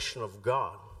revelation of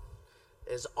God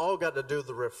is all got to do with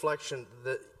the reflection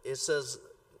that it says,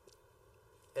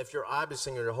 if your eye be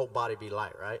single, your whole body be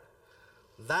light, right?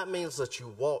 That means that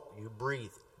you walk, you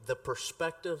breathe, the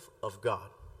perspective of God.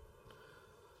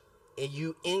 And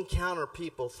you encounter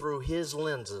people through His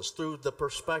lenses, through the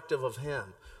perspective of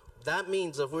Him. That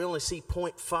means if we only see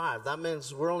 0.5, that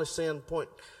means we're only seeing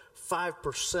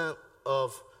 0.5%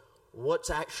 of what's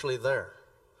actually there.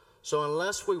 So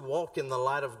unless we walk in the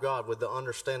light of God with the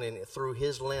understanding through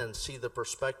His lens, see the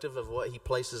perspective of what He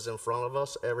places in front of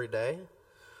us every day,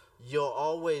 you'll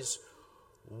always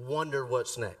wonder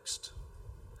what's next.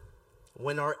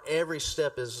 When our every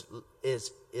step is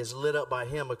lit up by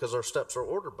Him because our steps are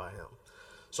ordered by Him.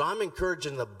 So I'm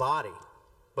encouraging the body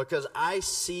because I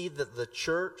see that the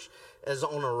church is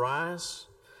on a rise.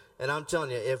 And I'm telling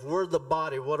you, if we're the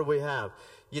body, what do we have?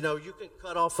 You know, you can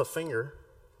cut off a finger,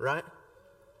 right?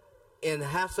 And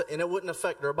it wouldn't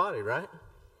affect their body, right?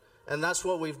 And that's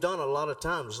what we've done a lot of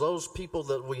times. Those people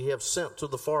that we have sent to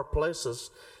the far places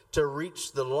to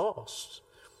reach the lost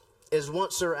is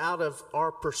once they're out of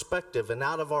our perspective and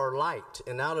out of our light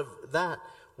and out of that,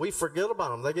 we forget about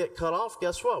them. They get cut off.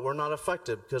 Guess what? We're not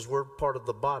affected because we're part of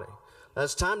the body.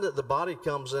 It's time that the body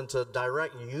comes into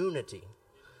direct unity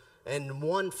and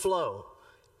one flow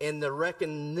in the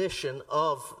recognition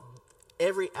of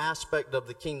every aspect of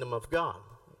the kingdom of God.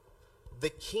 The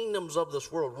kingdoms of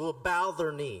this world will bow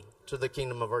their knee to the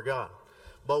kingdom of our God.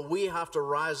 But we have to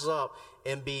rise up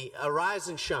and arise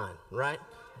and shine, right?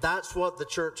 That's what the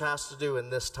church has to do in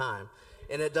this time.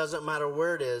 And it doesn't matter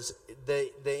where it is.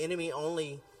 The enemy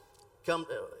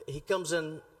comes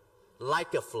in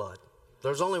like a flood.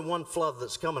 There's only one flood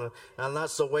that's coming, and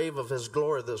that's the wave of His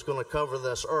glory that's going to cover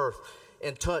this earth.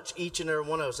 and touch each and every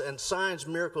one of us. And signs,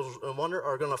 miracles, and wonder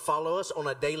are going to follow us on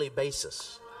a daily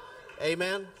basis.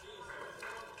 Amen?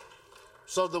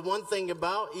 So the one thing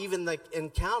about even the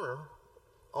encounter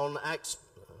on Acts,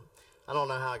 I don't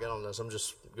know how I got on this. I'm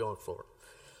just going for it.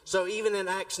 So even in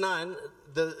Acts 9,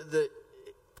 it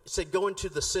said go into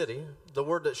the city. The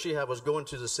word that she had was go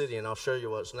into the city, and I'll show you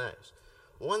what's next.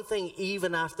 One thing,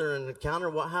 even after an encounter,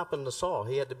 what happened to Saul?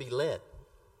 He had to be led,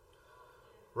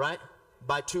 right,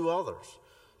 by two others.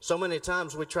 So many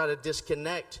times we try to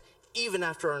disconnect even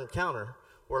after our encounter.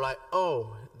 We're like,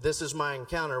 oh, this is my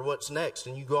encounter. What's next?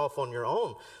 And you go off on your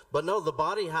own. But no, the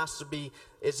body has to be,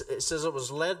 it says it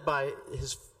was led by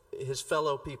his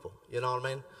fellow people. You know what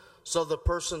I mean? So the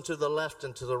person to the left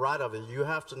and to the right of it, you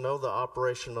have to know the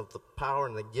operation of the power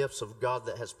and the gifts of God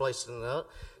that has placed in it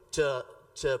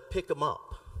to pick them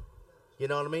up. You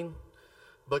know what I mean?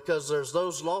 Because there's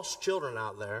those lost children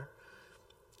out there.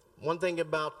 One thing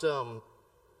about,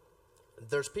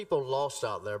 there's people lost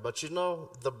out there, but you know,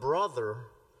 the brother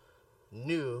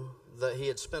knew that he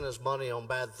had spent his money on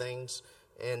bad things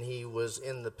and he was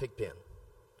in the pig pen.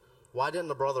 Why didn't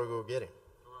the brother go get him?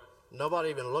 Right. Nobody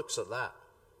even looks at that.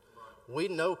 Right. We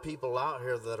know people out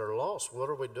here that are lost. What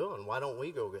are we doing? Why don't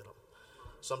we go get them?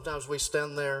 Sometimes we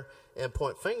stand there and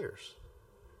point fingers,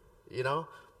 you know,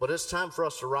 but it's time for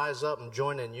us to rise up and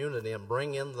join in unity and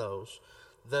bring in those.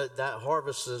 That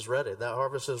harvest is ready. That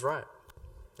harvest is ripe.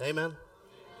 Amen.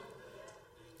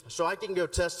 So I can go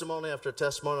testimony after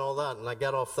testimony, all that, and I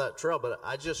got off that trail. But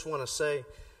I just want to say,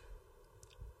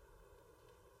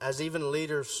 as even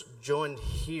leaders joined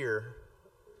here,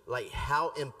 like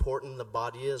how important the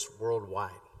body is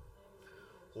worldwide.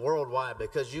 Worldwide,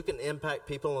 because you can impact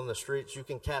people on the streets, you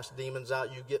can cast demons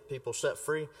out, you get people set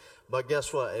free. But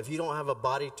guess what? If you don't have a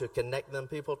body to connect them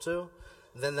people to,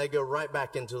 then they go right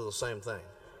back into the same thing.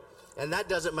 And that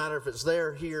doesn't matter if it's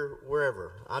there, here,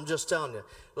 wherever. I'm just telling you.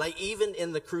 Like even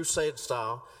in the crusade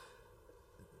style,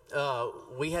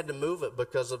 we had to move it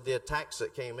because of the attacks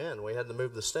that came in. We had to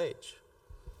move the stage.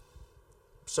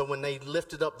 So when they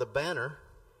lifted up the banner,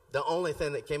 the only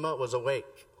thing that came up was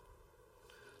awake.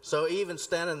 So even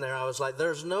standing there, I was like,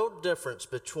 there's no difference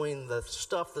between the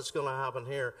stuff that's going to happen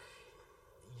here.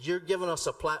 You're giving us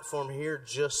a platform here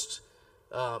just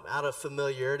out of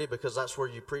familiarity because that's where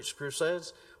you preach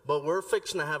crusades. But we're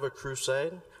fixing to have a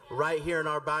crusade right here in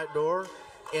our back door.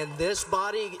 And this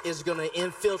body is going to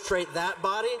infiltrate that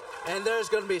body. And there's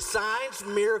going to be signs,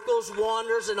 miracles,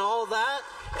 wonders, and all that.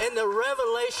 And the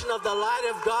revelation of the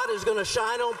light of God is going to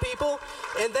shine on people.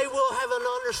 And they will have an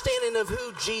understanding of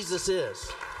who Jesus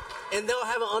is. And they'll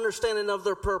have an understanding of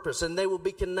their purpose. And they will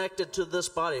be connected to this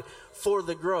body for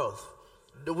the growth.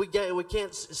 We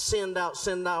can't send out.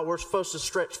 We're supposed to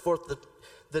stretch forth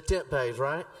the tent pegs,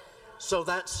 right? So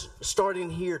that's starting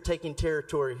here, taking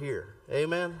territory here.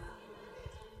 Amen?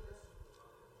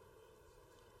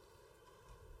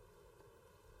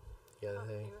 Yeah,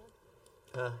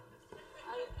 hey.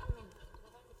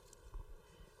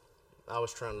 I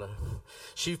was trying to.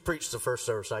 She preached the first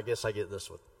service. I guess I get this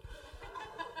one.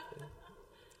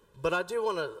 But I do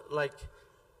want to, like,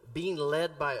 being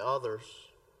led by others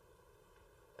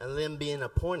and then being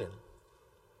appointed.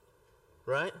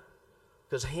 Right?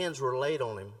 Because hands were laid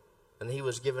on him. And he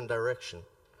was given direction.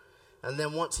 And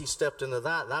then once he stepped into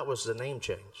that was the name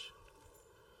change.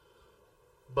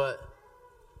 But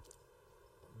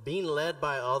being led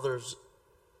by others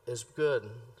is good.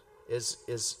 Is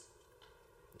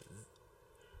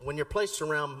when you're placed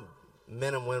around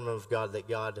men and women of God that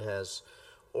God has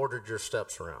ordered your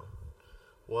steps around.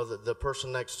 Well, the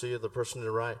person next to you, the person to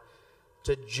the right,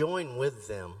 to join with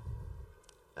them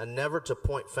and never to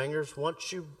point fingers.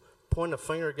 Once you point a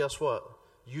finger, guess what?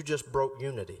 You just broke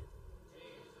unity.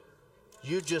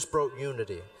 You just broke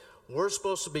unity. We're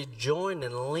supposed to be joined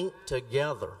and linked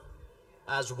together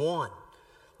as one.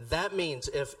 That means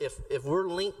if we're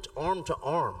linked arm to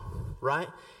arm, right?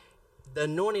 The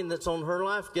anointing that's on her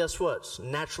life, guess what? It's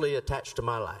naturally attached to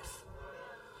my life.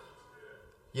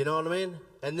 You know what I mean?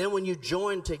 And then when you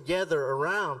join together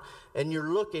around and you're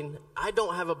looking, I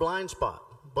don't have a blind spot.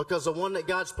 Because the one that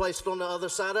God's placed on the other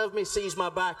side of me sees my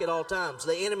back at all times.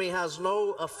 The enemy has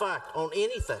no effect on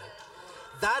anything.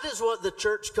 That is what the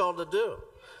church called to do.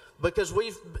 Because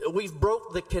we've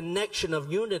broke the connection of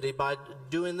unity by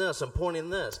doing this and pointing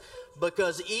this.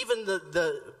 Because even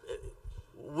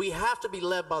we have to be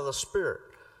led by the Spirit.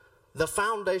 The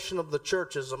foundation of the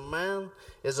church is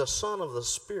a son of the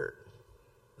Spirit.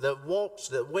 That walks,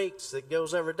 that wakes, that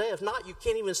goes every day. If not, you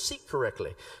can't even see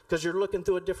correctly. Because you're looking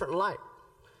through a different light.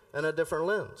 And a different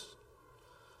lens.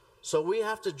 So we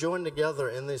have to join together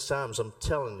in these times, I'm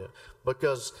telling you.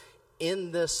 Because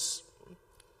in this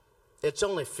It's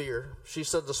only fear. She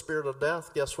said the spirit of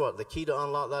death. Guess what? The key to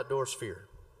unlock that door is fear.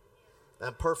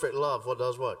 And perfect love, what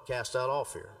does what? Cast out all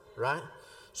fear, right?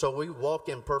 So we walk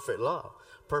in perfect love.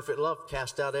 Perfect love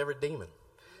cast out every demon.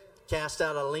 Cast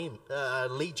out a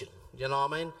legion, you know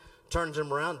what I mean? Turns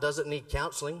him around, doesn't need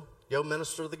counseling. Go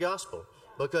minister the gospel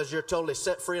because you're totally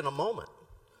set free in a moment.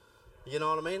 You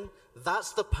know what I mean?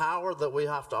 That's the power that we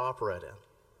have to operate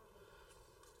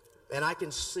in. And I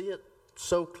can see it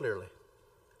so clearly,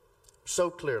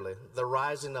 the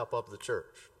rising up of the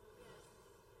church.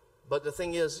 But the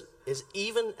thing is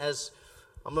even as,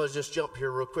 I'm going to just jump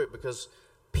here real quick because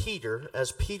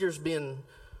as Peter's being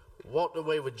walked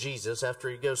away with Jesus after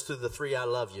he goes through the 3 I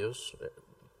love yous,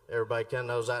 everybody kind of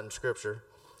knows that in Scripture,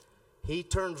 he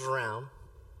turns around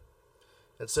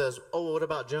and says, oh, what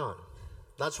about John?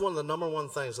 That's one of the number one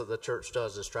things that the church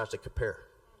does is tries to compare.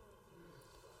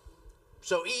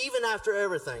 So even after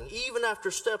everything, even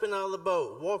after stepping out of the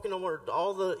boat, walking over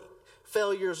all the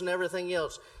failures and everything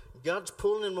else, God's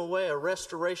pulling him away, a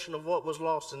restoration of what was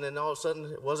lost. And then all of a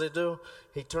sudden, what does he do?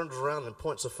 He turns around and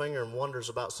points a finger and wonders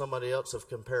about somebody else of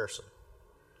comparison.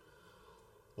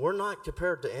 We're not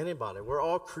compared to anybody. We're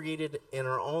all created in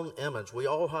our own image. We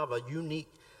all have a unique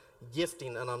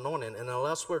gifting and anointing. And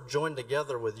unless we're joined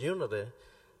together with unity,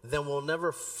 then we'll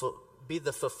never be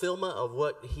the fulfillment of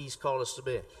what he's called us to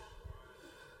be.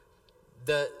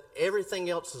 Everything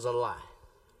else is a lie.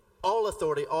 All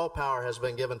authority, all power has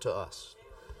been given to us.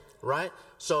 Right?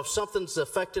 So if something's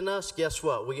affecting us, guess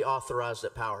what? We authorize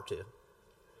that power to.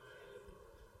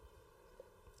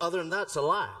 Other than that, it's a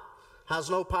lie. Has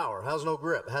no power, has no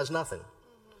grip, has nothing.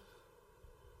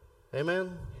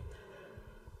 Amen?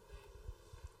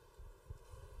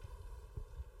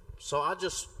 So I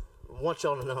just want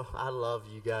y'all to know I love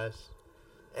you guys.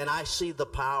 And I see the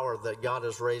power that God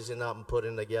is raising up and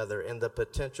putting together and the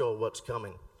potential of what's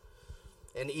coming.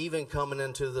 And even coming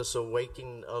into this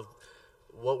awakening of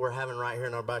what we're having right here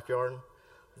in our backyard,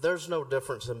 there's no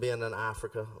difference in being in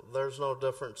Africa. There's no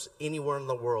difference anywhere in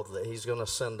the world that he's going to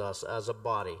send us as a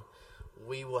body.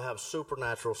 We will have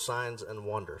supernatural signs and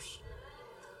wonders.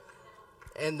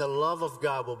 And the love of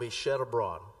God will be shed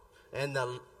abroad. And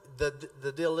the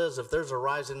deal is, if there's a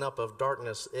rising up of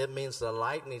darkness, it means the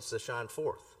light needs to shine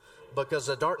forth. Because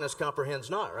the darkness comprehends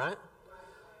not, right?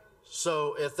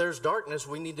 So if there's darkness,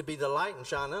 we need to be the light and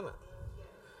shine in it.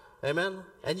 Amen?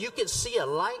 And you can see a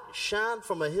light shine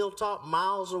from a hilltop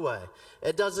miles away.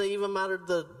 It doesn't even matter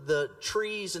the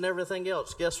trees and everything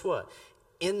else. Guess what?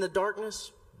 In the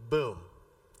darkness, boom,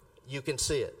 you can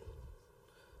see it.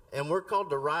 And we're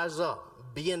called to rise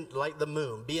up, being like the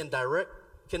moon, be in direct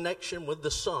connection with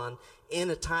the sun in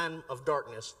a time of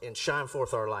darkness and shine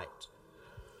forth our light.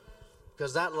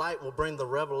 Because that light will bring the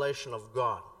revelation of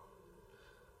God.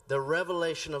 The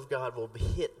revelation of God will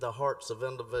hit the hearts of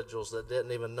individuals that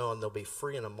didn't even know, and they'll be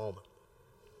free in a moment.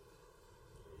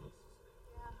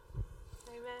 Yeah.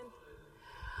 Amen.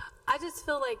 I just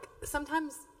feel like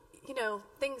sometimes,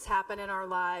 things happen in our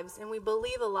lives and we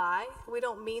believe a lie. We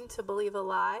don't mean to believe a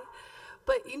lie.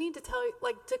 But you need to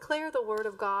declare the word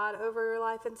of God over your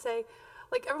life and say,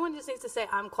 everyone just needs to say,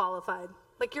 I'm qualified.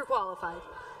 You're qualified.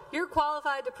 You're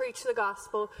qualified to preach the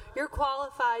gospel. You're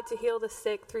qualified to heal the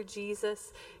sick through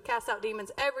Jesus, cast out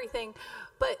demons, everything.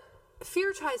 But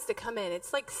fear tries to come in.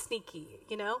 It's like sneaky,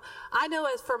 I know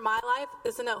as for my life,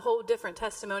 isn't a whole different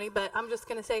testimony, but I'm just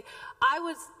going to say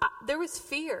there was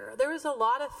fear. There was a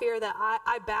lot of fear that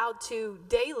I bowed to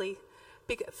daily.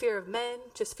 Fear of men,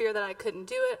 just fear that I couldn't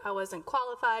do it. I wasn't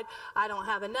qualified. I don't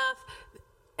have enough.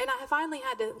 And I finally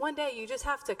had to, one day you just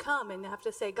have to come and have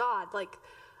to say, God,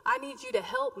 I need you to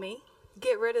help me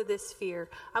get rid of this fear.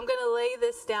 I'm going to lay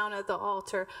this down at the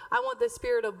altar. I want the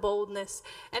spirit of boldness.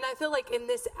 And I feel like in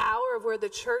this hour of where the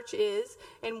church is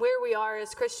and where we are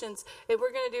as Christians, and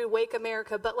we're going to do Wake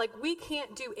America, but we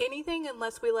can't do anything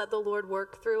unless we let the Lord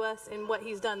work through us, and what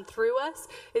he's done through us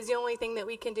is the only thing that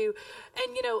we can do.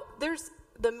 And there's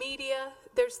the media,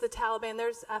 there's the Taliban,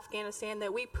 there's Afghanistan,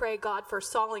 that we pray, God, for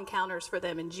Saul encounters for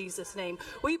them in Jesus' name.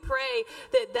 We pray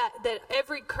that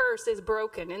every curse is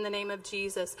broken in the name of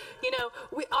Jesus.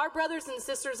 Our brothers and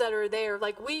sisters that are there,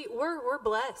 we're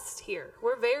blessed here.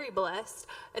 We're very blessed.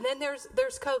 And then there's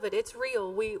COVID. It's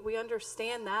real. We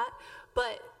understand that.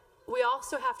 But we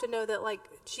also have to know that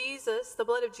Jesus, the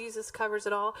blood of Jesus covers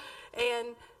it all.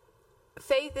 And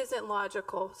faith isn't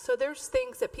logical. So there's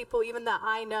things that people, even that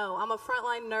I know, I'm a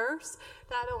frontline nurse,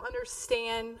 that I don't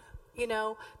understand,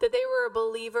 that they were a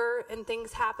believer and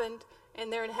things happened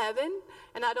and they're in heaven,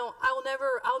 and I'll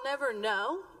never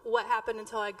know what happened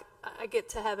until I get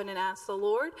to heaven and ask the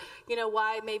Lord,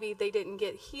 why maybe they didn't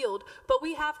get healed. But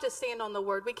we have to stand on the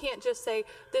word. We can't just say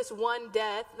this one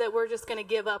death that we're just going to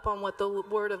give up on what the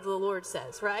word of the Lord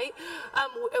says, right?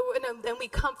 And we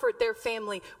comfort their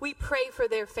family. We pray for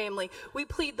their family. We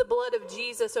plead the blood of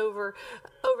Jesus over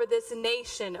this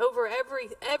nation, over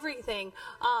everything.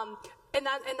 And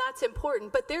that's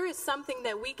important. But there is something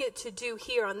that we get to do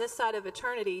here on this side of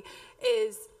eternity,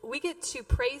 is we get to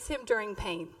praise him during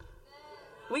pain.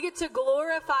 We get to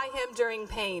glorify him during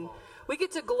pain. We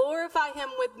get to glorify him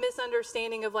with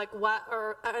misunderstanding of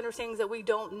or understandings that we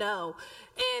don't know.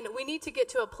 And we need to get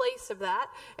to a place of that.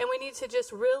 And we need to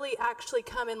just really actually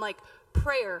come in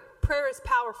prayer. Prayer is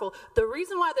powerful. The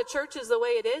reason why the church is the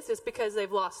way it is because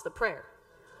they've lost the prayer.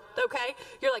 Okay?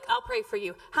 You're like, I'll pray for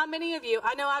you. How many of you,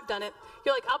 I know I've done it,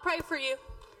 you're like, I'll pray for you,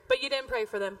 but you didn't pray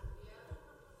for them.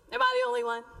 Am I the only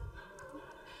one?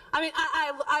 I mean,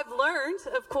 I've learned,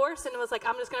 of course, and it was like,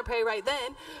 I'm just going to pray right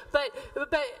then. But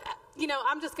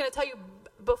I'm just going to tell you,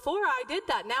 before I did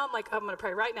that, now I'm like, I'm going to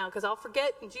pray right now because I'll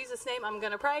forget. In Jesus' name, I'm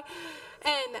going to pray.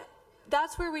 And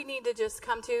that's where we need to just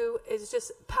come to, is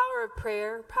just power of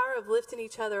prayer, power of lifting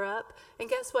each other up. And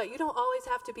guess what? You don't always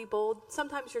have to be bold.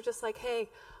 Sometimes you're just like, hey,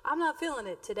 I'm not feeling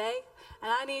it today,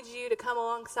 and I need you to come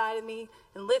alongside of me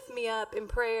and lift me up in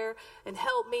prayer and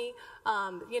help me.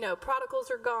 Prodigals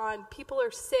are gone. People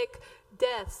are sick,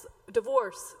 deaths,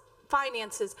 divorce,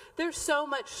 finances. There's so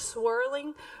much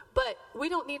swirling, but we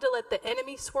don't need to let the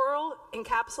enemy swirl,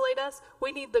 encapsulate us.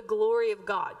 We need the glory of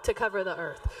God to cover the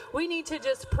earth. We need to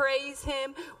just praise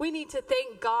him. We need to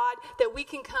thank God that we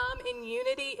can come in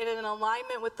unity and in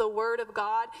alignment with the word of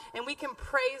God, and we can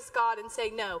praise God and say,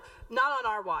 no, not on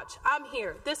our watch. I'm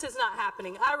here. This is not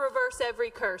happening. I reverse every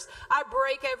curse. I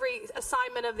break every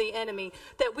assignment of the enemy,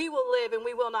 that we will live and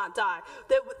we will not die,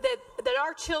 that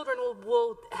our children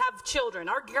will have children.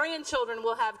 Our grandchildren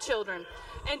will have children.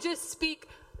 And just speak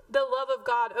the love of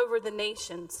God over the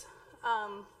nations.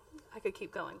 I could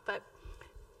keep going, but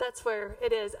that's where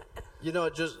it is.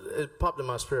 It popped in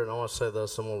my spirit, and I want to say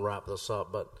this, and we'll wrap this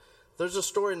up. But there's a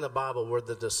story in the Bible where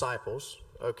the disciples,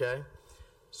 okay?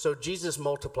 So Jesus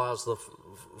multiplies the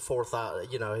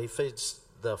 4,000, he feeds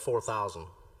the 4,000,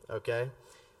 okay?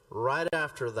 Right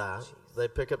after that, they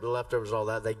pick up the leftovers, all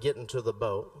that. They get into the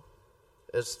boat.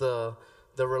 It's the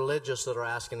religious that are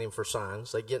asking him for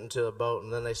signs. They get into a boat,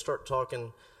 and then they start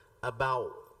talking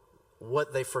about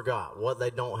what they forgot, what they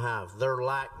don't have, their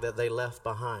lack that they left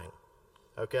behind,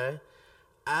 okay,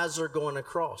 as they're going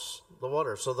across the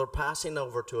water. So they're passing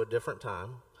over to a different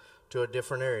time, to a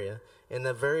different area, and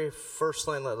the very first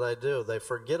thing that they do, they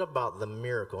forget about the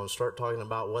miracle and start talking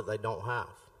about what they don't have.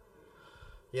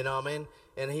 You know what I mean?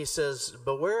 And he says,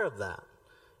 beware of that.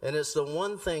 And it's the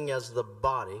one thing as the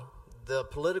body, the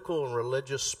political and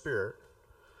religious spirit,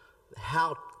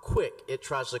 how quick it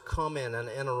tries to come in and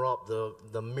interrupt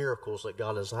the miracles that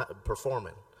God is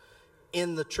performing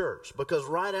in the church. Because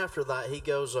right after that, he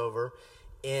goes over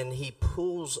and he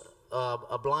pulls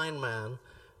a blind man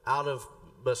out of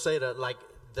Bethsaida, like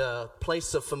the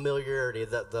place of familiarity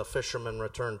that the fishermen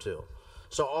returned to.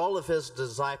 So all of his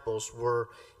disciples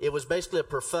it was basically a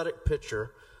prophetic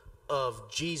picture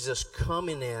of Jesus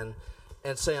coming in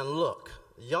and saying, look,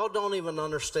 y'all don't even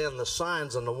understand the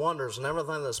signs and the wonders and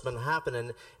everything that's been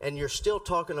happening, and you're still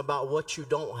talking about what you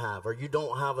don't have or you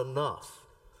don't have enough.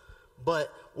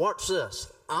 But watch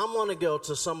this. I'm going to go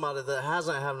to somebody that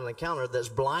hasn't had an encounter, that's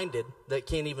blinded, that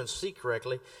can't even see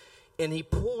correctly, and he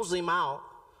pulls him out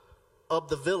of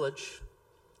the village,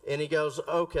 and he goes,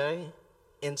 okay,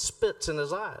 and spits in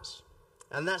his eyes.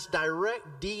 And that's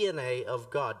direct DNA of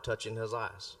God touching his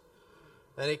eyes.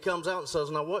 And he comes out and says,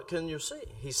 now what can you see?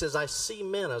 He says, I see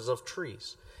men as of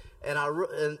trees. And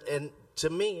to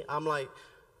me, I'm like,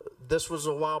 this was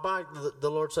a while back. The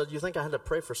Lord said, you think I had to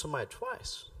pray for somebody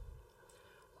twice?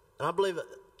 And I believe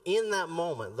in that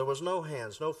moment, there was no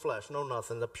hands, no flesh, no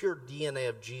nothing. The pure DNA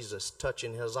of Jesus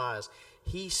touching his eyes.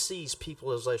 He sees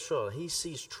people as they should. He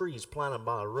sees trees planted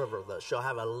by a river that shall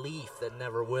have a leaf that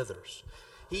never withers.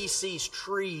 He sees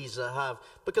trees that have,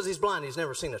 because he's blind, he's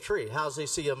never seen a tree. How does he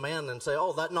see a man and say,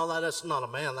 oh, that's not a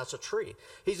man, that's a tree?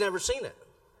 He's never seen it.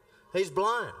 He's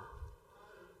blind,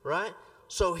 right?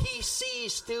 So he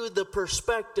sees through the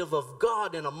perspective of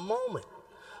God in a moment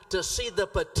to see the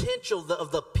potential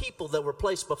of the people that were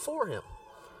placed before him,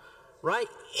 right?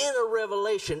 In a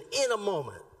revelation, in a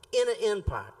moment, in an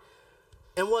impact.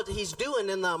 And what he's doing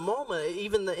in that moment,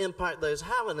 even the impact that he's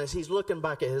having, is he's looking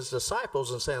back at his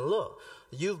disciples and saying, look,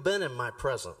 you've been in my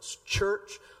presence.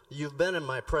 Church, You've been in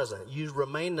my presence. You've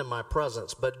remained in my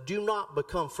presence. But do not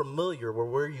become familiar with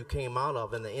where you came out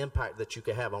of and the impact that you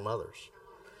could have on others.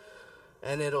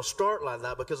 And it'll start like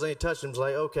that because then he touched him. He's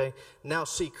like, okay, now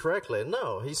see correctly.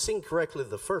 No, he's seen correctly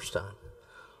the first time.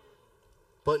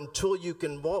 But until you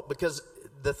can walk, because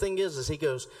the thing is he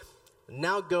goes,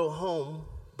 now go home,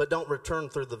 but don't return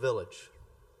through the village.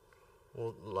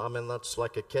 Well, I mean, that's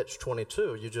like a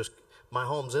catch-22. My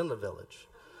home's in the village.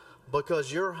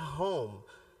 Because your home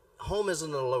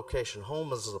isn't a location.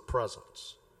 Home is the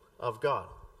presence of God.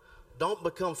 Don't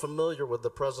become familiar with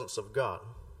the presence of God.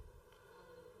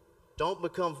 Don't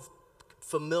become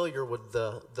familiar with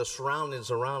the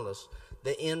surroundings around us,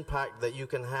 the impact that you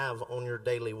can have on your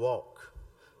daily walk,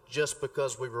 just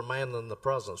because we remain in the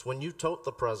presence. When you tote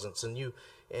the presence and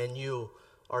you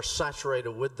are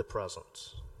saturated with the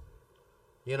presence,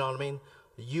 you know what I mean?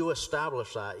 You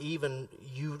establish that. Even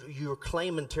you're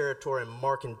claiming territory and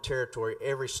marking territory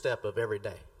every step of every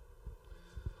day.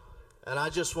 And I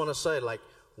just want to say, like,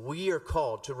 we are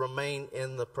called to remain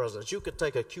in the presence. You could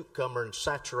take a cucumber and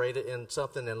saturate it in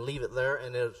something and leave it there,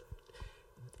 and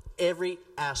every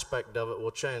aspect of it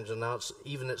will change, and now it's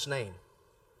even its name.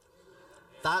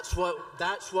 That's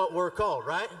what we're called,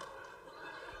 right?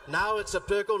 Now it's a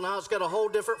pickle. Now it's got a whole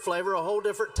different flavor, a whole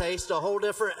different taste, a whole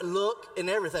different look and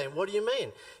everything. What do you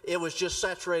mean? It was just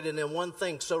saturated in one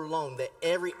thing so long that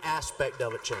every aspect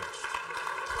of it changed.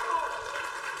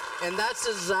 And that's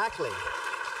exactly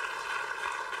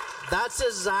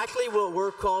what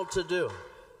we're called to do.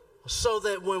 So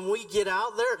that when we get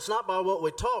out there, it's not by what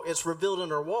we talk, it's revealed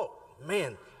in our walk.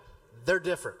 Man, they're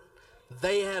different.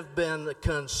 They have been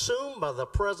consumed by the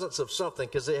presence of something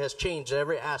because it has changed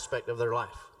every aspect of their life.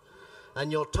 And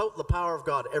you'll tote the power of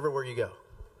God everywhere you go.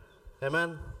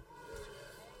 Amen?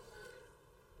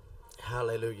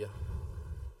 Hallelujah.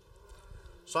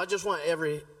 So I just want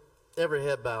every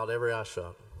head bowed, every eye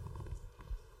shut.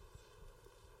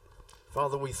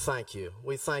 Father, we thank you.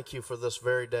 We thank you for this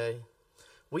very day.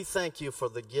 We thank you for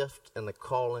the gift and the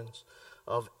callings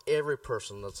of every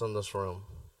person that's in this room.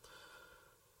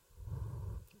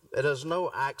 It is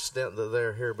no accident that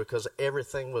they're here because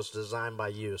everything was designed by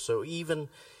you. So even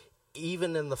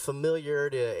in the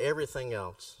familiarity of everything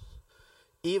else,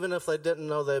 even if they didn't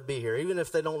know they'd be here, even if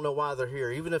they don't know why they're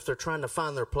here, even if they're trying to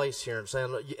find their place here and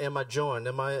saying, am I joined?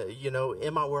 Am I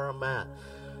where I'm at?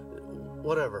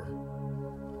 Whatever.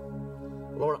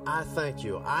 Lord, I thank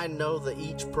you. I know that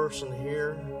each person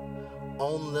here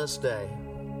on this day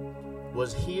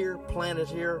was here, planted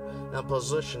here, and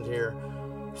positioned here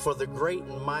for the great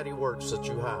and mighty works that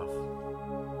you have.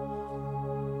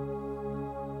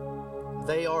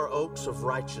 They are oaks of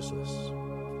righteousness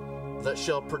that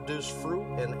shall produce fruit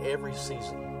in every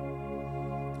season.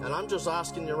 And I'm just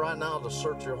asking you right now to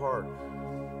search your heart.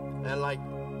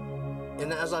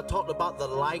 And as I talked about the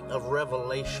light of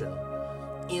revelation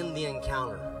in the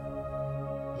encounter,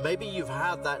 maybe you've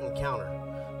had that encounter.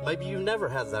 Maybe you've never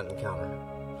had that encounter.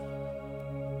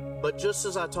 But just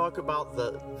as I talk about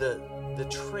the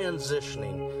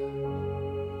transitioning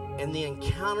and the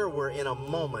encounter where in a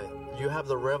moment you have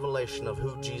the revelation of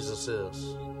who Jesus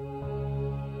is,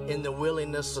 in the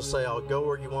willingness to say, I'll go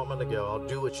where you want me to go, I'll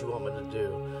do what you want me to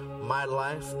do, my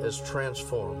life is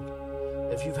transformed.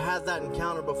 If you've had that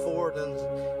encounter before, then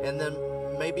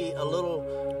maybe a little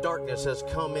darkness has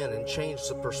come in and changed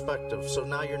the perspective, so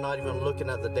now you're not even looking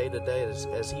at the day-to-day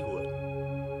as he would.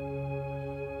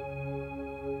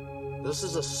 This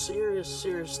is a serious,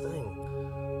 serious thing.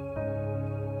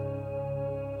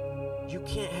 You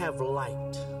can't have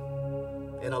light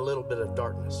in a little bit of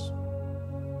darkness.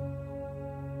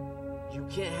 You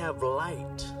can't have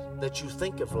light that you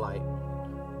think of light,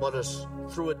 but it's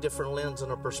through a different lens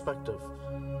and a perspective.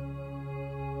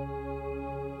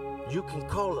 You can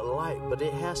call it light, but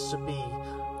it has to be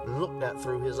looked at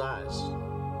through his eyes.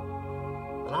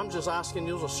 And I'm just asking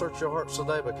you to search your hearts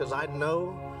today, because I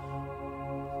know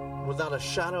without a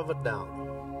shadow of a doubt,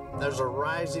 there's a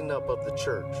rising up of the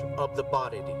church, of the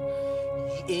body,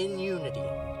 in unity,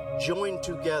 joined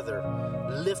together,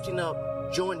 lifting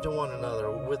up, joined to one another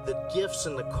with the gifts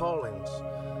and the callings.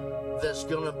 That's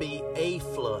going to be a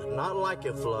flood, not like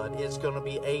a flood. It's going to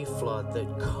be a flood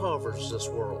that covers this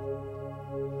world.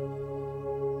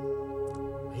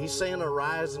 He's saying,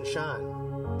 arise and shine.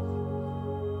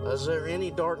 Is there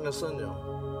any darkness in you?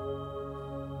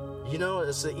 You know,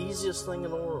 it's the easiest thing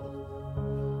in the world.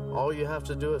 All you have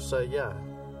to do is say, yeah,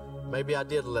 maybe I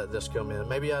did let this come in.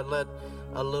 Maybe I let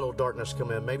a little darkness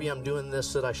come in. Maybe I'm doing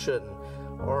this that I shouldn't.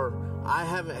 Or I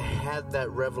haven't had that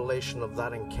revelation of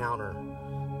that encounter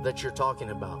that you're talking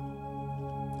about.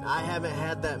 I haven't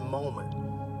had that moment.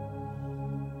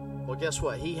 Well, guess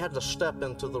what? He had to step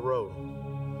into the road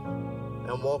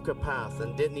and walk a path,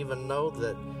 and didn't even know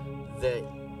that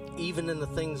even in the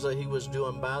things that he was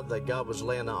doing bad, that God was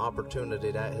laying an opportunity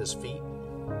at his feet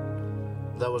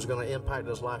that was going to impact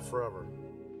his life forever.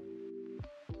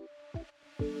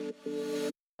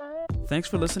 Thanks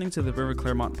for listening to the River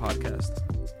Clermont podcast.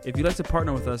 If you'd like to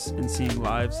partner with us in seeing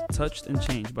lives touched and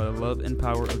changed by the love and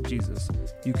power of Jesus,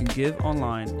 you can give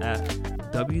online at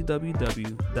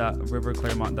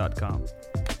www.riverclermont.com.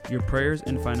 Your prayers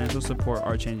and financial support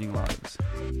are changing lives.